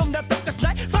cat from the darkest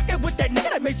night. Fucking with that nigga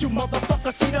that made you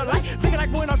motherfucker see the light. Thinking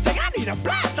like when I'm saying I need a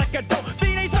blast like a dope.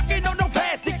 Feet ain't sucking on no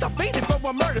plastics. I'm feeding for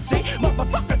a murder scene.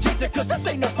 Motherfucker Jesus, cause this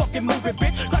ain't no fucking movie,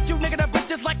 bitch. Got you nigga that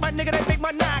bitches like my nigga that make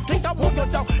my nine click. I want your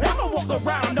dog. I'ma walk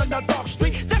around on the dark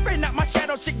street. Stepping out my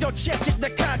shadow, shit your chest, shit the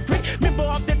concrete. Member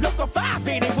of the local 5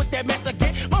 eating with that mess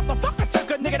again. Motherfucker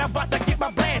sucker nigga, I'm about to get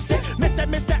my blast in.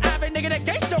 Mr. Ivy nigga that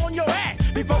gangsta on your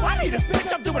ass. Before I leave this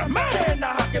bitch, I'm doing a murder in the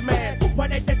hockey man.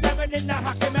 187 in the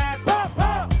hockey man.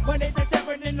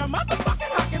 187 in the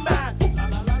motherfucking hockey man.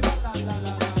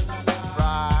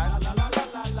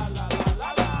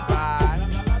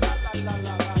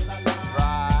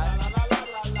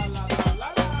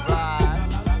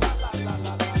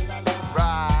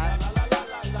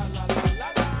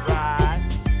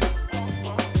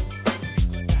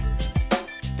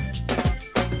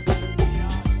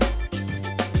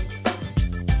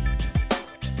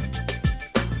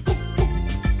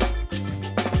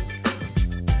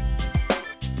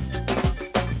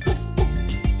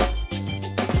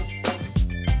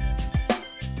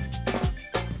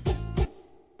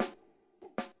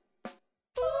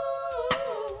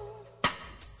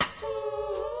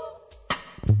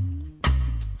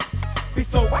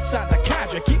 Before I signed the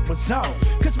contract, it was on.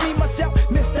 Cause me, myself,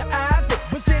 Mr. Ivy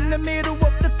was in the middle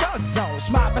of the thug zones.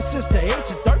 My sister, age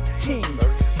of 13.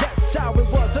 That's how it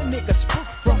was. A nigga spooked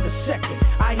from the second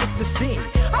I hit the scene.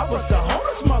 I was a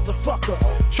homeless motherfucker,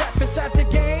 trapped inside the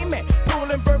game and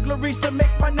pulling burglaries to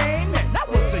make my name. And I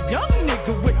was a young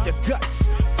nigga with the guts.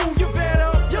 Fool, you better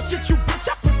up your shit, you bitch.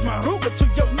 I put my Ruger to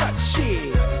your nuts,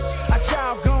 shit. A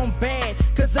child gone bad,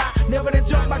 cause I never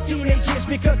enjoyed my teenage years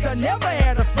because I never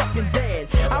had a fucking dad.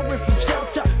 I went from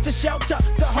shelter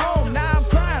to home. Now I'm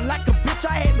crying like a bitch.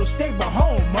 I had no stable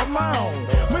home of my own.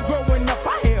 When growing up,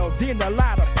 I held in a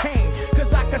lot of pain,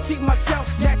 cause I could see myself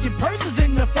snatching purses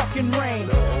in the fucking rain.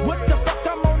 What the fuck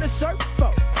I'm on this earth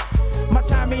for? My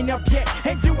time ain't up yet,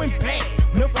 ain't doing bad,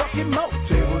 no fucking more.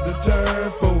 Table to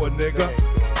turn for a nigga.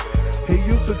 He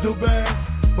used to do bad,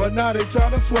 but now they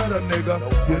tryna sweat a nigga.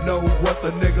 You know what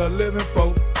the nigga living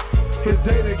for? His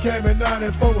day that came in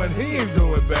 94 and he ain't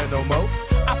doing bad no more.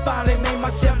 I finally made my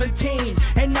 17,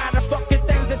 and not a fucking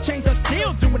thing to change. I'm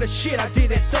still doing the shit I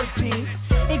did at 13.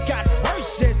 It got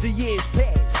worse as the years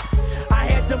passed. I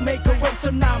had to make a way, so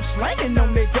now I'm slanging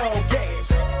on their dog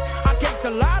ass. I kicked a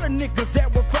lot of niggas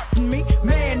that were fucking me.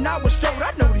 Man, I was straight,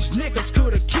 I know these niggas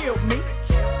could've killed me,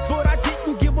 but I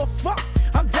didn't give a fuck.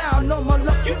 I'm down on my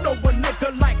luck, you know what nigga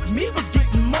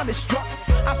finally struck.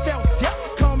 I felt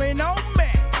death coming on me.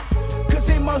 Cause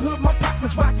in my hood, my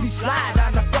partners watch me slide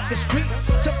down the fucking street.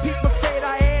 Some people said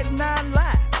I had 9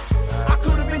 lives. I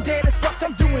could have been dead as fuck,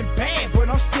 I'm doing bad, but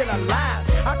I'm still alive.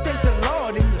 I thank the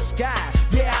Lord in the sky,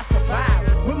 yeah, I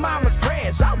survived. With mama's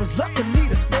prayers, I was lucky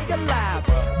to stay alive.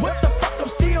 What the fuck I'm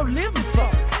still living for?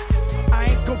 I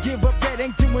ain't gon' give up, that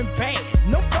ain't doing bad,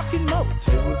 no fucking more.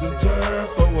 Tables and turn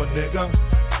for a nigga.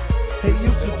 He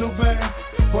used to do bad,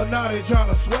 but now they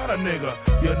tryna sweat a nigga.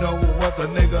 You know what the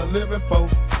nigga living for?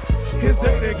 His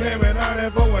day they came in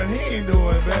 94 and he ain't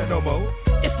doing bad no more.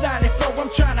 It's 94, I'm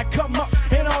tryna come up,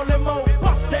 and all them old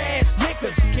bust ass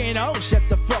niggas can't all shut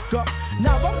the fuck up.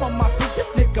 Now I'm on my feet, this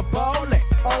nigga ballin'.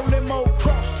 All them old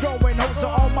cross throwing hoes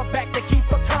are on my back, they keep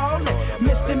a callin'.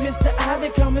 Mr. Ivy,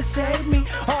 come and save me.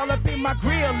 All up in my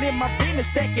grill, in my business,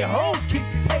 stacking hoes keep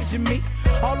paging me.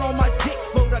 All on my dick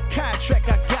for the contract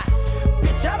I got.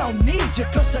 Bitch, I don't need you,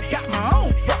 cause I got my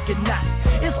own fucking knot.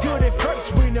 It's good at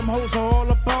first when them hoes are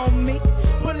all up on me,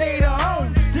 but later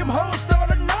on, them hoes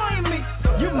start annoying me.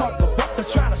 You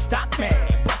motherfuckers trying to stop me,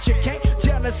 but you can't.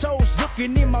 Jealous hoes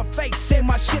looking in my face, say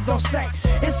my shit don't stink.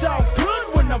 It's all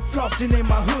good when I'm flossing in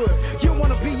my hood. You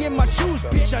wanna be in my shoes,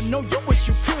 bitch, I know you wish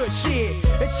you could. Shit,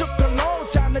 it took a long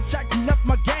time to tighten up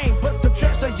my game, but the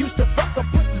tracks I used to fuck up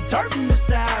put the dirt in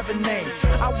Mr. Ivy name.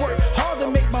 I work hard to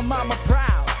make my mama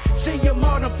proud. See your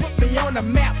mother put me on the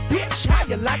map, bitch, how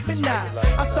you like me now?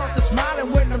 I start to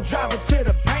smiling when I'm driving to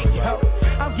the bank, ho.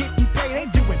 I'm getting paid,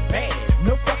 ain't doing bad,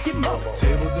 no fucking more.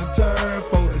 Tables and turn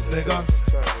for this nigga.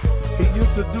 He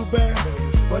used to do bad,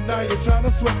 but now you're tryna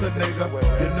sweat the nigga.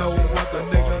 You know what the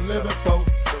nigga living for?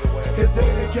 His day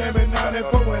they came in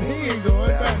 94 and he ain't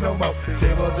doing bad no more.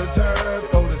 Tables and turn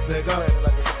for this nigga.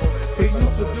 He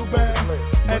used to do bad,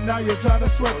 and now you're tryna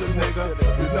sweat this nigga.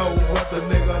 You know what the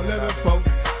nigga living for?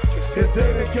 His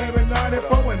day they came in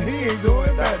 94 and he ain't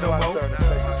doing bad no more.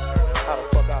 How the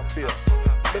fuck I feel?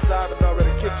 Mr. Ivan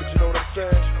already kicked it, you know what I'm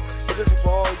saying? So this is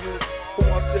for all you who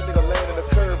want to see a nigga laying in the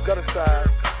curb gutter side.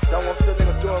 Don't want to see a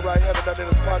nigga doing right, having nothing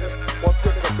in his pocket. Want to see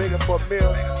a nigga begging for a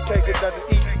meal, can't get nothing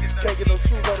to eat, can't get no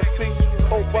shoes on his feet.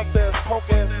 Old bust ass, punk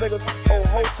ass niggas, old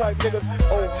hoe type niggas,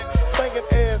 old stinking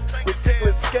ass,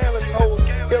 ridiculous, scandalous hoes,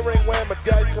 earring wearing,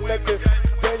 medallion collective.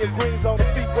 Daniel Green's on the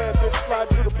feet, wearing bitch,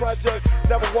 sliding through the project.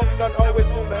 Never wanting nothing, always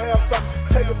room to have something.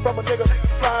 Taking from a nigga,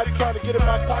 slide, trying to get in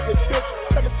my pocket,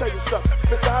 bitch. Let me tell you something.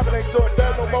 Mr. Ivan ain't doing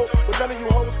bad no more, but none of you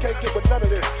hoes can't get with none of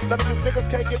this. None of you niggas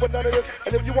can't get with none of this.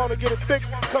 And if you want to get it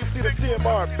fixed, come see the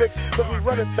CMR fix. Cause we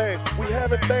running things, we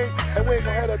having things, and we ain't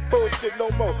gonna have that bullshit no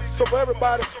more. So for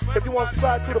everybody, if you want to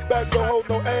slide through the back, don't hold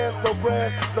no ass, no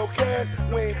grass, no cash,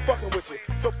 we ain't fucking with you.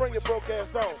 So bring your broke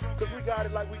ass on, cause we got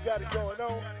it like we got it going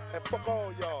on. And fuck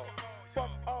all y'all. Fuck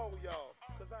all y'all.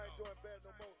 Cause I ain't doing bad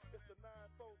no more. It's the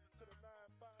 9-4 to the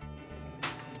 9-5.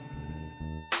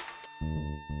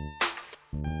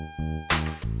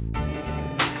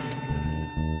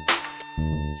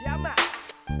 Yeah, man.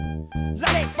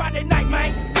 Late Friday night,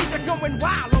 man. Things are going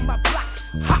wild on my block.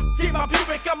 Hot, get my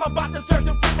Buick, I'm about to search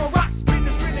some for rocks. Spin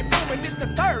is really booming, it's the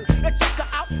third. Let's check her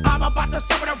out. I'm about to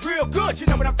serve it up real good, you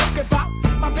know what I'm talking about.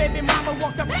 My baby mama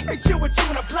walked up, hey, chill with you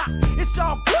on the block. It's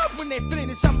all good when they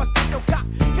finish on my studio clock.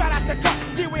 Got out the car,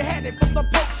 then we had it from the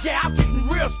poke. Yeah, I'm getting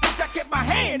real spooked, I kept my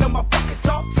hand on my fucking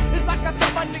talk. It's like I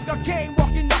thought my nigga came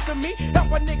walking up to me. Help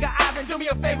a nigga Ivan, do me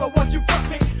a favor once you fuck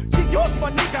me. See, yours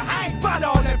my nigga, I ain't find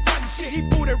all that fun shit. He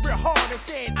booted real hard and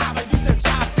said, Ivan, you a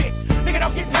child bitch. Nigga,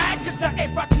 don't get mad, cause I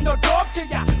ain't fucking no dog to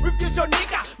ya. Refuse your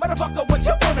nigga, motherfucker, what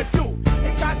you wanna do?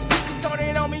 They got bitches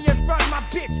throwing on me in front of my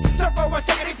bitch. Turn for a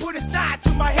second, he put his thigh to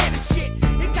my head and shit.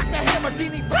 He got the hammer,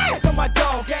 then he blast on my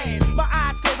dog ass. My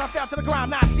eyes closed, I fell to the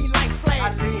ground, now I see lights flash. I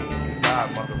did. Die,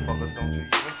 motherfucker, don't you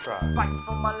even try. Fighting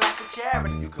for my life of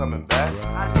charity. You coming back?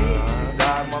 I did.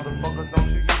 Die, motherfucker, don't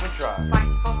you even try.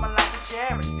 Fighting for my life of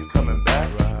charity. You coming back?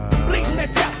 Bleeding to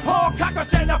death, all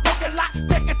cockers in a fucking lot.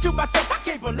 Thinking to myself, I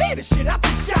can't believe this shit, I've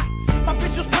been shot. My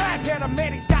bitch was crying,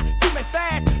 paramedics got to me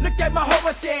fast. Looked at my hoe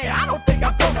and said, I don't think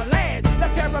I'm gonna last. The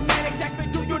paramedics asked me,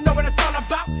 do you know what it's all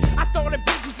about? I started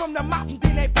bleeding from the mouth and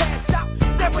then they passed out.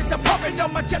 There was the pumping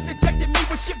on my chest, injected me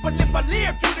with shit. But if I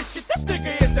live through this shit, this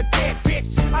nigga is a dead bitch.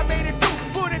 I made it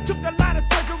through, but it took a lot of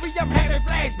surgery. I'm having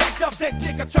flashbacks of that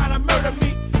nigga trying to murder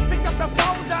me. Pick up the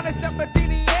phone, down and stuff, but then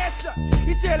he answered.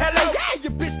 He said, hello, yeah,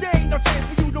 you bitch, there ain't no chance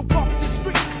for you to walk the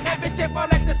street. And bitch, if all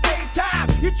at the same time,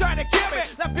 you trying to kill me.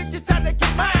 Now bitch, it's time to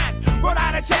get mine. Run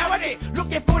out of charity,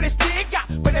 looking for this nigga.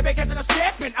 When they begin to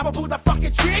stepping, I'ma pull the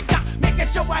fucking trigger. Making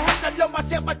sure I have to know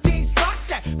myself, my team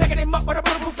stocks at. Backing him up with a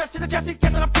bulletproof vest to the chest, he's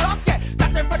catching a block at.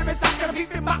 Not in front of his eyes, gonna beat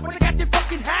him out when they got their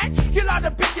fucking hand. Kill all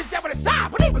the bitches that were the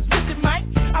side, but he was missing, man.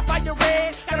 I fire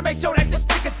red, gotta make sure that this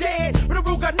nigga dead.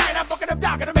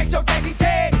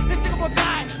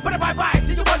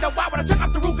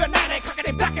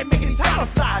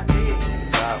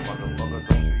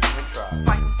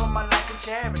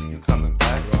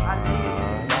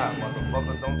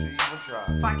 try.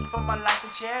 Fighting for my life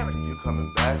and charity. You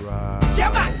coming back?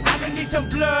 Shabba, I gonna need some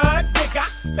blood, nigga.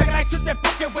 Back like to the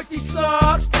pocket with these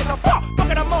slugs, nigga.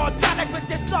 Fucking them all tonic with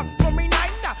this slugs for me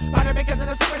night now. But they because of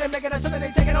the super, they making us so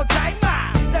they taking no time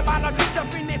out. They're about to creep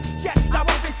up in this chest, I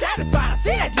won't be satisfied. I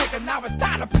see that nigga, now it's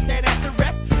time to put that ass to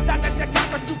rest. Not at the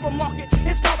copper supermarket,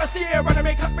 it's called a steer. Running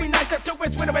make up me nice to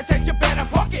his window and said you better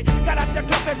park it. Got out the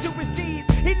club and to his knees.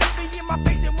 He looked me in my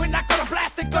face and when I gonna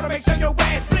blast it, gonna make sure your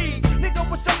ass bleed. Nigga,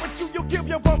 what's up with you? You give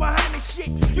your bro behind me shit.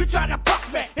 You tryna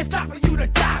fuck me, it's time for you to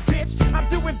die, bitch. I'm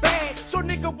doing bad, so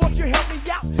nigga, won't you help me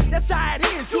out? That's how it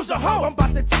is, you's a hoe, I'm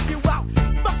about to take you out.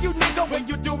 Fuck you, nigga, when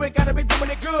you do it, gotta be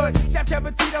doing it good. Chap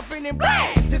 17 up in them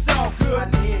blast, it's all good. I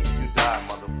did. You died,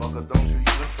 motherfucker, don't you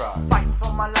even try. Fighting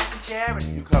for my life and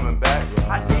charity. You coming back?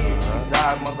 I did. You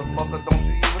died, motherfucker, don't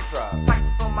you even try.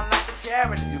 Fighting for my life and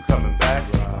charity. You coming back?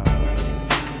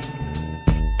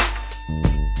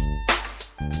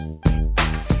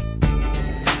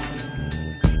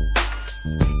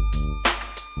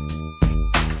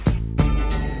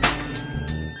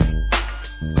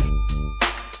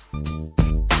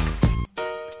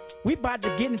 We about to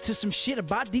get into some shit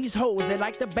about these hoes that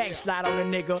like to backslide on a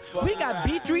nigga. We got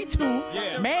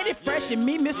B32, Manny Fresh, and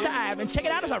me, Mr. Ivan. Check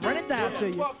it out as I run it down to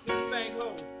you.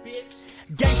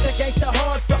 Gangsta, gangsta,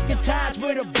 hard fucking times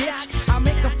with a bitch. I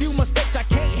make a few mistakes, I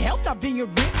can't help not being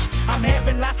rich. I'm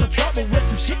having lots of trouble with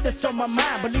some shit that's on my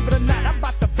mind. Believe it or not, I'm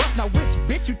about to bust. Now which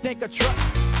bitch you think I trust?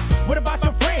 What about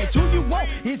your friends? Who you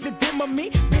want? Is it them or me?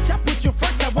 Bitch, I put you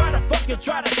first. Now why the fuck you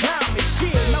try to clown me?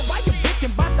 Shit, now why you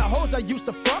bitching about the hoes I used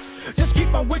to fuck? Just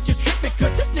keep on with your tripping,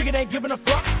 cause this nigga ain't giving a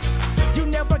fuck. You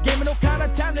never gave me no kind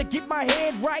of time to get my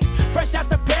head right. Fresh out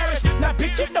the parish, now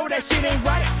bitch, you know that shit ain't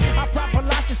right. I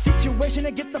properlize the situation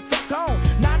and get the fuck on.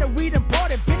 Now that we done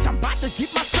party, bitch, I'm about to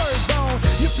keep my serve on.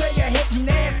 You play a hating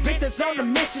ass bitch that's on the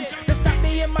mission to stop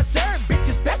me in my serve, bitch,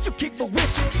 it's best you keep a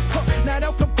wishing. Now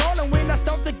don't come calling when I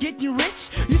start to get you rich.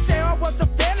 You say I was a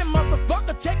failing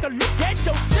motherfucker, take a look at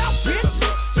yourself, bitch.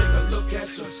 Take a look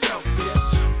at yourself,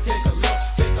 bitch. Take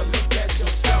a look at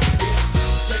yourself, bitch.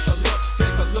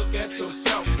 Take a look at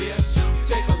yourself, bitch.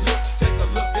 Take a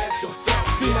look at yourself.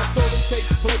 See, my story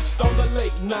takes place on the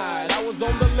late night. I was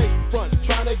on the lakefront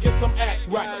trying to get some act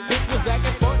right. Bitch was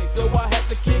acting funny, so I had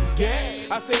to kick gas.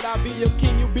 I said I'll be your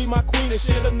king, you be my queen, and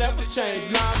shit'll never change.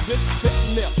 Now I'm just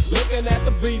sitting there looking at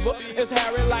the beaver. It's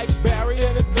Harry like Barry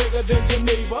and it's bigger than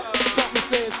Geneva. Something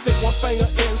said stick one finger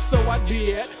in, so I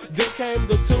did. Then came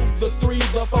the 2, the 3,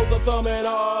 the 4, the thumb, and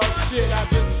oh shit, I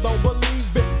just don't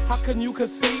believe it. How can you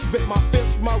conceive it? My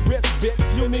fist, my wrist, bitch.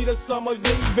 You need a summer's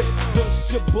eve, bitch.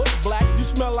 Just your butt black, you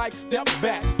smell like step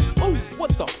backs. Ooh,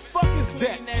 what the fuck is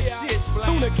that?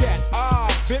 Tuna cat, ah,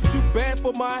 bitch, you bad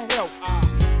for my health.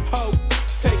 Ho,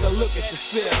 take a look at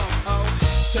yourself.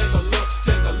 Take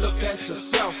a look at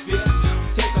yourself,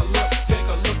 bitch. Take a look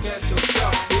at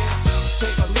yourself, bitch.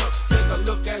 Take a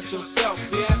look at yourself,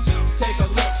 bitch.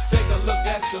 Take a look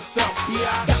at yourself,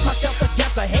 yeah. Got myself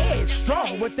together, head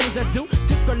strong with things I do.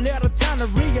 Took a little time to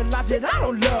realize that I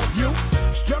don't love you.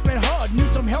 Struggling hard, need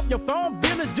some help. Your phone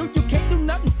bill is due. You can't do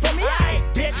nothing for me. I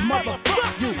ain't bitch,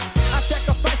 motherfuck you. I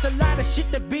sacrifice a lot of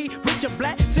shit to be rich or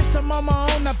black. Since I'm on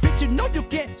my own, now bitch, you know you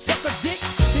can't suck a dick.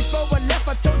 Before I left,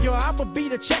 I told you I would be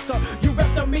the checker. You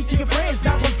rapped on me to your friends,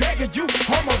 now I'm dragging you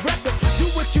home a record. Do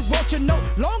what you want, you know,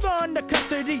 longer under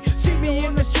custody. See me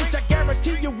in the streets, I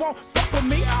guarantee you won't fuck with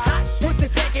me. With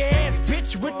this stanky ass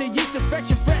bitch with the yeast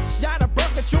infection, fresh out of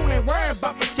birth control, ain't worried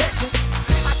about protection.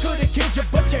 I could've killed you,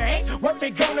 but you ain't worth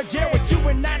it. Going to jail with you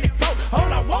in 94.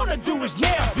 All I wanna do is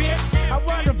nail, bitch. I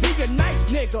wanna be a nice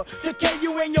nigga, to kill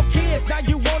you and your kids. Now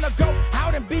you wanna go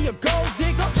out and be a gold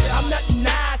digger? I'm nothing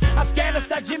nice, I'm scandalous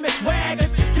like Jimmy Swagger.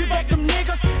 Keep up them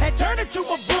niggas and turn it to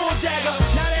a bull dagger.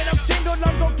 Now that I'm single,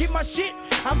 I'm gon' get my shit.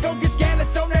 I'm gon' get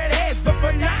scandalous on that ass, but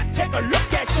for now, take a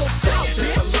look at yourself,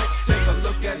 bitch. Take a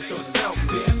look at yourself,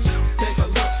 bitch. Take a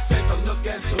look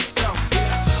at yourself,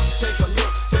 bitch. Take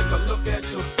a look at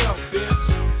yourself, bitch.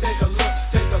 Take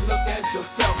a look at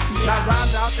yourself, bitch. Now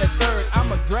round out that third,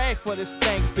 I'm a drag for this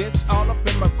stank, bitch. All up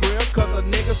in my grill, cause the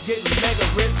niggas getting mega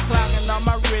rich, clocking on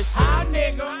my wrist. Hi,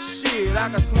 nigga. Shit, I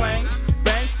can swing.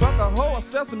 Bang, fuck a hoe, and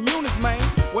sell some units, man.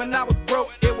 When I was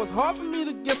broke, it was hard for me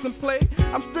to get some play.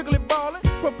 I'm strictly ballin',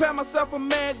 prepare myself for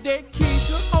Mad Day.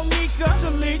 Keisha, Onika,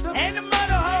 Shalita, And the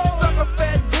mother hoe. suck a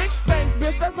fat dick, stank,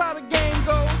 bitch. That's how the game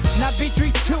goes. Now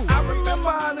B32. I remember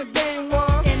how the game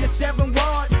was. In the 7th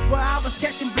ward, where I was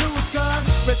catching blues, cuz.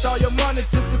 Spent all your money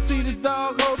just to see this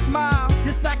dog hoe smile.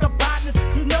 Just like a botanist,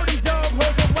 you know these dog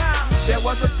hoes are wild. There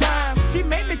was a time. She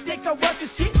made me think I was the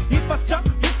shit. If I stuck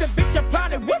with the bitch, I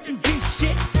probably wouldn't be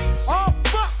shit. Oh,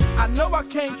 fuck. I know I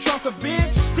can't trust a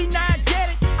bitch. See, now I get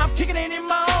it. I'm kicking it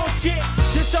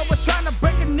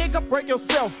break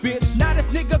yourself, bitch. Now this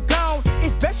nigga gone,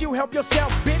 it's best you help yourself,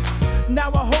 bitch.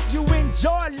 Now I hope you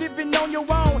enjoy living on your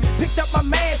own. Picked up my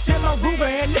man, tell my Ruger,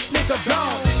 and this nigga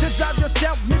gone. Dissolve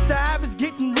yourself, Mr. Ivy's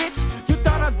getting rich. You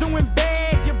thought I was doing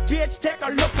bad, you bitch. Take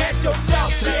a look at yourself,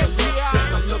 bitch.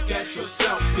 Take a look at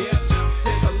yourself, bitch.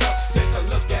 Take a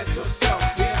look at yourself,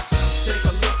 bitch. Take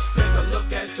a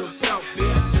look at yourself,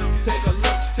 bitch. Take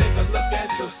a look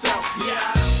at yourself,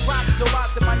 Yeah, props go out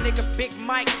to my nigga Big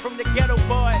Mike from the Ghetto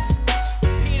Boys.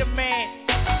 Peter Man,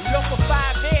 local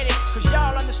 580, cause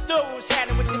y'all understood what was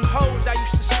happening with them hoes I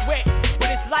used to sweat. But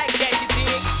it's like that, you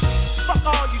dig? Fuck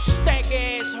all you stank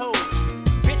ass hoes.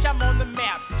 Bitch, I'm on the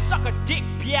map. Suck a dick,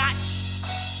 biatch.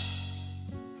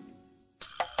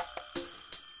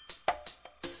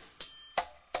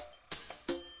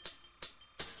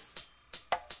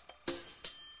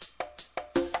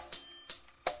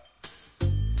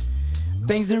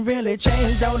 Things done really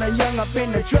changed on a young up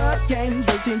in the truck game.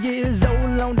 13 years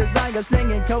old on desire,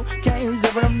 slinging cocaine.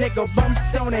 Over them nickel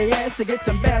bumps on their ass to get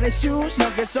some balance shoes.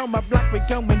 Nuggets on my block, we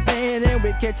coming bad and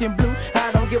we catching blue.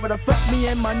 I don't give a fuck, me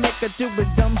and my nigga doing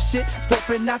dumb shit.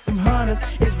 Scoping out them hunters.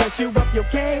 It's best you up your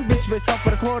game, bitch. We're for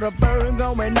the quarter bird,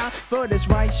 going out for this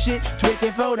right shit.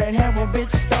 Tweaking for that heroin,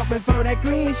 bitch. Stopping for that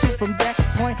green shit. From that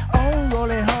point on,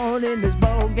 rolling hard in this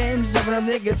ball game. Some of them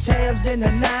niggas halves in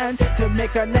the 9 to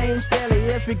make a name steady.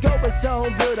 Yes, we going so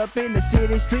good up in the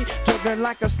city street, joking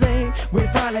like a slave. We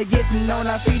finally getting on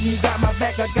our feet. He got my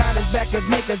back, I got his back. If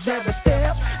niggas ever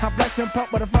step, I blast them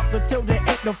pump with a fucker till there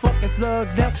ain't no fucking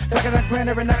slugs left. Like a grand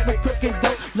every night with cooking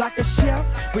dope like a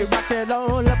chef. We rock it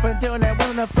all up until that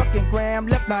one fucking gram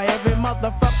left. Now every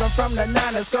motherfucker from the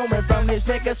 9ers going from these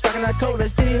niggas, striking the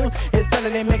coldest deal. It's better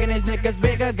than making these niggas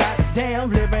bigger. Goddamn,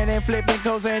 living and flipping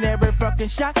codes in every fucking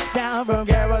shot down from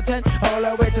Garrison all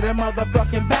the way to the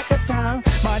motherfucking back of town.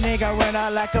 My nigga went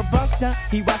out like a buster.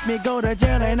 He watched me go to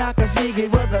jail and I could see he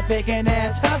was a faking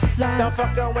ass hustler. Don't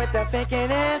fuckin' with the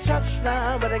faking ass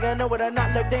hustler. But I gonna know what I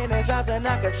not looked in his eyes and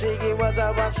I could see he was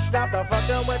a buster. Don't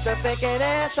fuckin' with the faking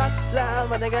ass hustler.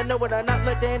 But I gonna know what I not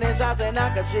looked in his eyes and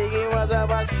I could see he was a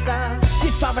buster.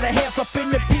 Get 5 and a half up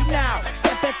in the beat now.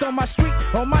 Step back on my street,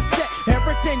 on my set.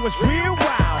 Everything was real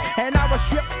wild. And I was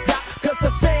stripped out. Cause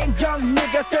the same young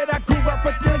nigga that I grew up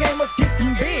with in the game was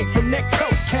getting big from that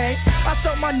cocaine. I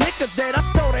saw my nigga that I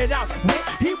started out with.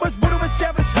 He was with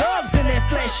 7 slugs in that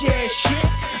flashy ass shit.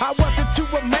 I wasn't too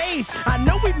amazed. I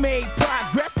know we made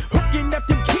progress. Hooking up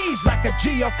them keys like a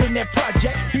G off in that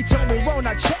project. He told me, won't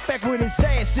I check back with his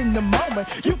ass in the moment?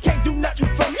 You can't do nothing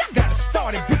for me. I gotta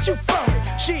start it, bitch. You phony.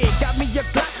 Shit, got me a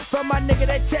Glock from my nigga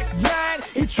that Tech 9.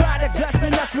 He tried to glass me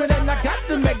nothing and I got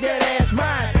to make that ass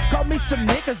mine. Called me some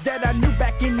niggas that I knew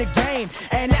back in the game.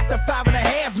 And after 5 and a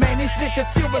half, man, these niggas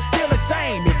still the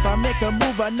same. If I make a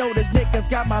move, I know these niggas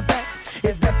got my back.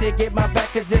 It's best to get my back,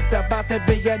 cause it's about to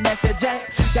be a nasty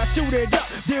jack. Got suited up,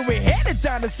 then we headed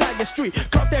down the side of the street.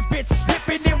 Caught that bitch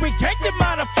slipping, then we kicked him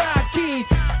out of 5 keys.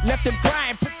 Left him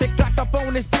crying, put the Glock up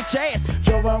on his bitch ass.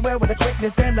 Drove on well with the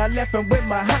quickness, then I left him with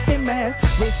my hockey mask.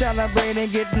 We celebrating,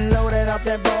 getting loaded up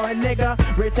that boy nigga.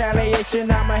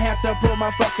 Retaliation, I'ma have to pull my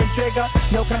fucking trigger.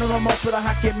 No kind of remorse with a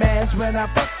hockey mask when I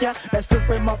fuck ya. That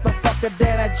stupid motherfucker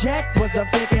that I jacked was a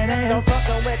faking ass. Don't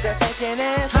fuckin' with the faking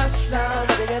ass hustler.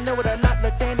 But they know what I not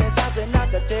looked in his eyes and I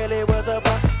could tell he was a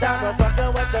buster. Don't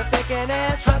fuckin' with the faking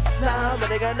ass hustler. But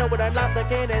they know what I not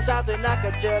looked in his eyes and I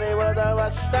could tell he was a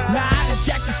buster. Now I done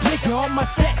jacked this nigga on my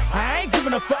set. I ain't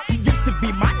giving a fuck, he used to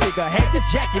be my nigga. Had to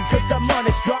jack him cause I'm on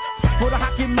his drop. With a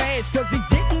hockey mask cause he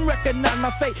didn't recognize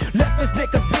my face. Left his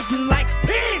niggas beating like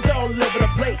pigs all over the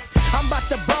place. I'm about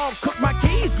to ball, cook my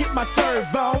keys, get my serve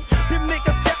on. Them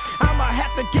niggas step, I'ma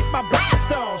have to get my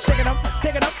blast on. Shaking up,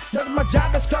 taking up, none my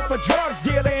job is called for drug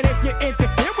dealing. If you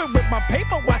interfere with my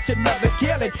paper, watch another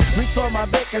killing. Reach for my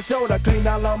baking soda, clean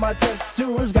out all my test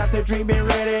tools. Got the treatment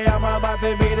ready, I'm about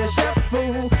to be the chef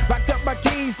fool. Locked up my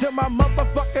keys to my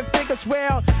motherfucking fingers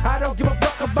well. I don't give a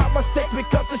fuck about mistakes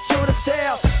because the shooter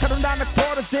stale. Cut them down the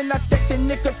quarters and I take the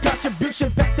niggas' contribution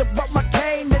back to what my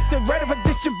cane at the rate of a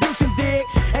distribution dig.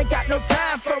 Ain't got no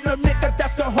time for them niggas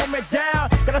that's gonna hold me down.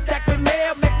 Gotta stack the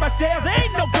mail, make my sales,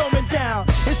 ain't no going down.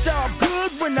 It's all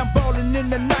good when I'm ballin' in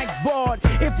the night ward.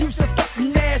 If you some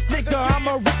stuffin' ass nigga,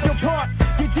 I'ma rip your part.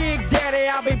 You dig, daddy,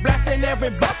 I'll be blasting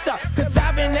every buster. Cause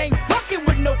I been ain't fucking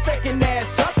with no faking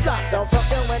ass hustler. Don't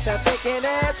fucking with the faking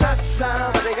ass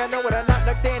hustler. But they gonna know what I not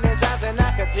looked in his eyes and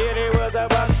I could tell he was a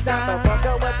buster. Don't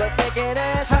fucking with the faking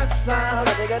ass hustler.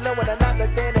 But they gonna know what I not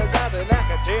looked in his eyes and I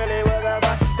could tell he was a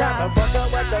buster. Don't fucking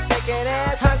with the faking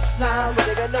ass hustler. But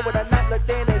they gonna know what I not looked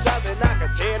in his eyes and I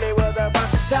could tell he was a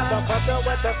buster. Don't fucking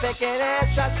with the faking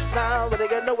ass hustler. But they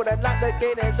gonna know what I not looked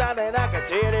in his eyes and I could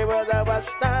tell he was a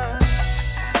buster.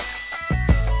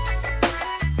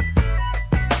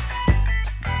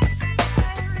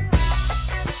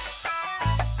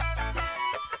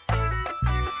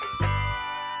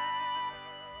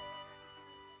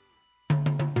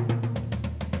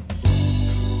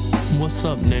 What's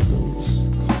up, niggas,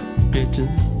 bitches?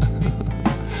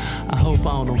 I hope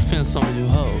I don't offend some of you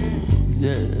hoes,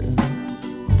 yeah.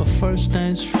 But first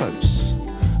things first,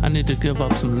 I need to give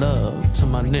up some love to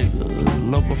my nigga,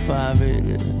 Local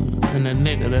 580, and the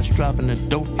nigga that's dropping the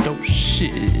dope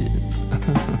shit.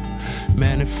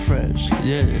 Man, it fresh,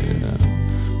 yeah.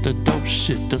 The dope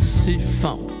shit, the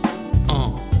C-Funk,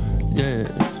 yeah.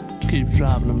 Keep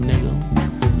dropping them,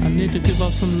 nigga. I need to give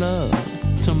up some love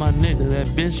to my nigga, that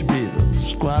bitch beater,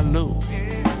 Squaloo.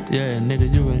 Yeah,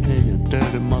 nigga, you in here, you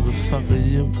dirty motherfucker,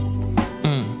 you.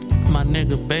 My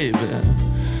nigga, baby,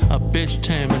 a bitch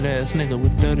taming ass nigga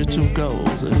with 32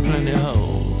 goals and plenty of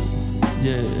hoes.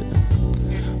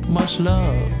 Yeah. Much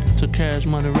love to Cash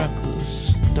Money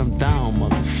Records, them down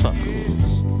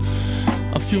motherfuckers.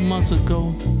 A few months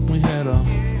ago, we had a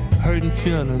hurting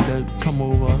feeling that come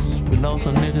over us. We lost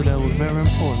a nigga that was very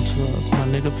important to us, my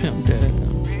nigga Pimp Dad.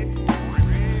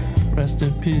 Rest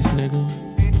in peace, nigga.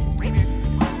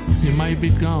 You might be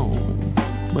gone,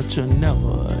 but you'll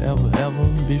never,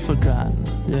 ever be forgotten.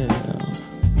 Yeah.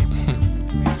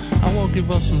 I won't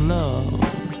give up some love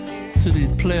to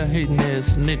these player-hating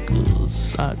ass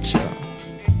niggas out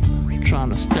here trying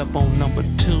to step on number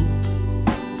 2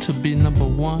 to be number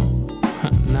 1.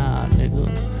 Nah, nigga,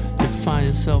 you find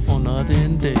yourself on the other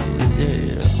end there.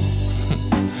 Yeah.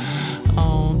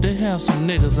 They have some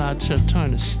niggas out here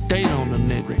turning state on the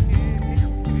nigga.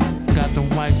 Got them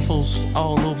white folks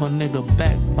all over a nigga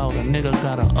back about a nigga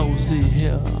got a OZ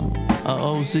here, a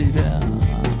OZ there,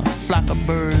 a flock of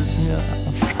birds here,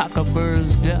 a flock of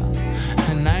birds there.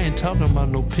 And I ain't talking about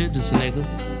no pigeons, nigga.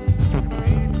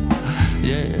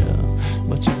 Yeah,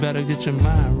 but you better get your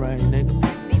mind right, nigga.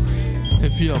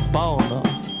 If you're a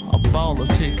baller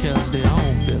take care of their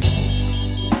own business.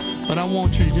 But I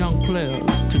want you young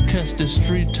players to catch this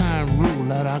 3-time rule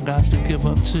that I got to give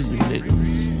up to you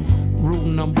niggas. Rule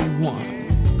number 1,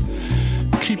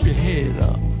 keep your head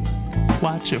up,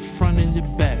 watch your front and your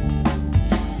back,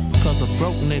 cause a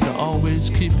broke nigga always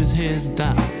keep his head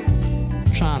down,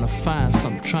 trying to find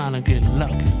something, trying to get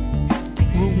lucky.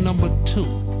 Rule number 2,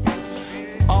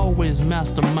 always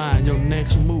mastermind your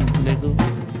next move, nigga,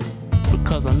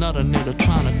 because another nigga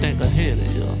trying to think ahead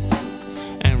of you.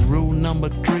 And rule number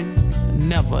 3,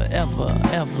 never ever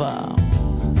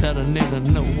let a nigga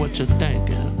know what you're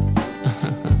thinking.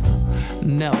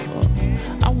 Never.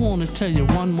 I want to tell you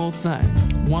one more thing.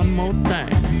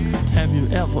 Have you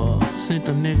ever seen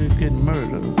a nigga get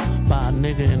murdered by a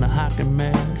nigga in a hockey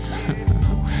mask?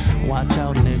 Watch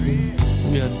out,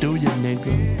 nigga. We'll do you,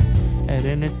 nigga, at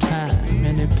any time,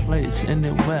 any place,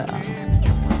 anywhere.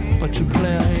 But you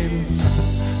player haters,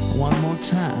 one more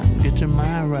time, get your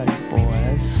mind right,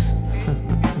 boys.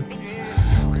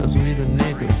 Cause we the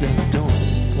niggas that's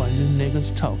doing what you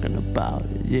niggas talking about,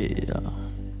 yeah.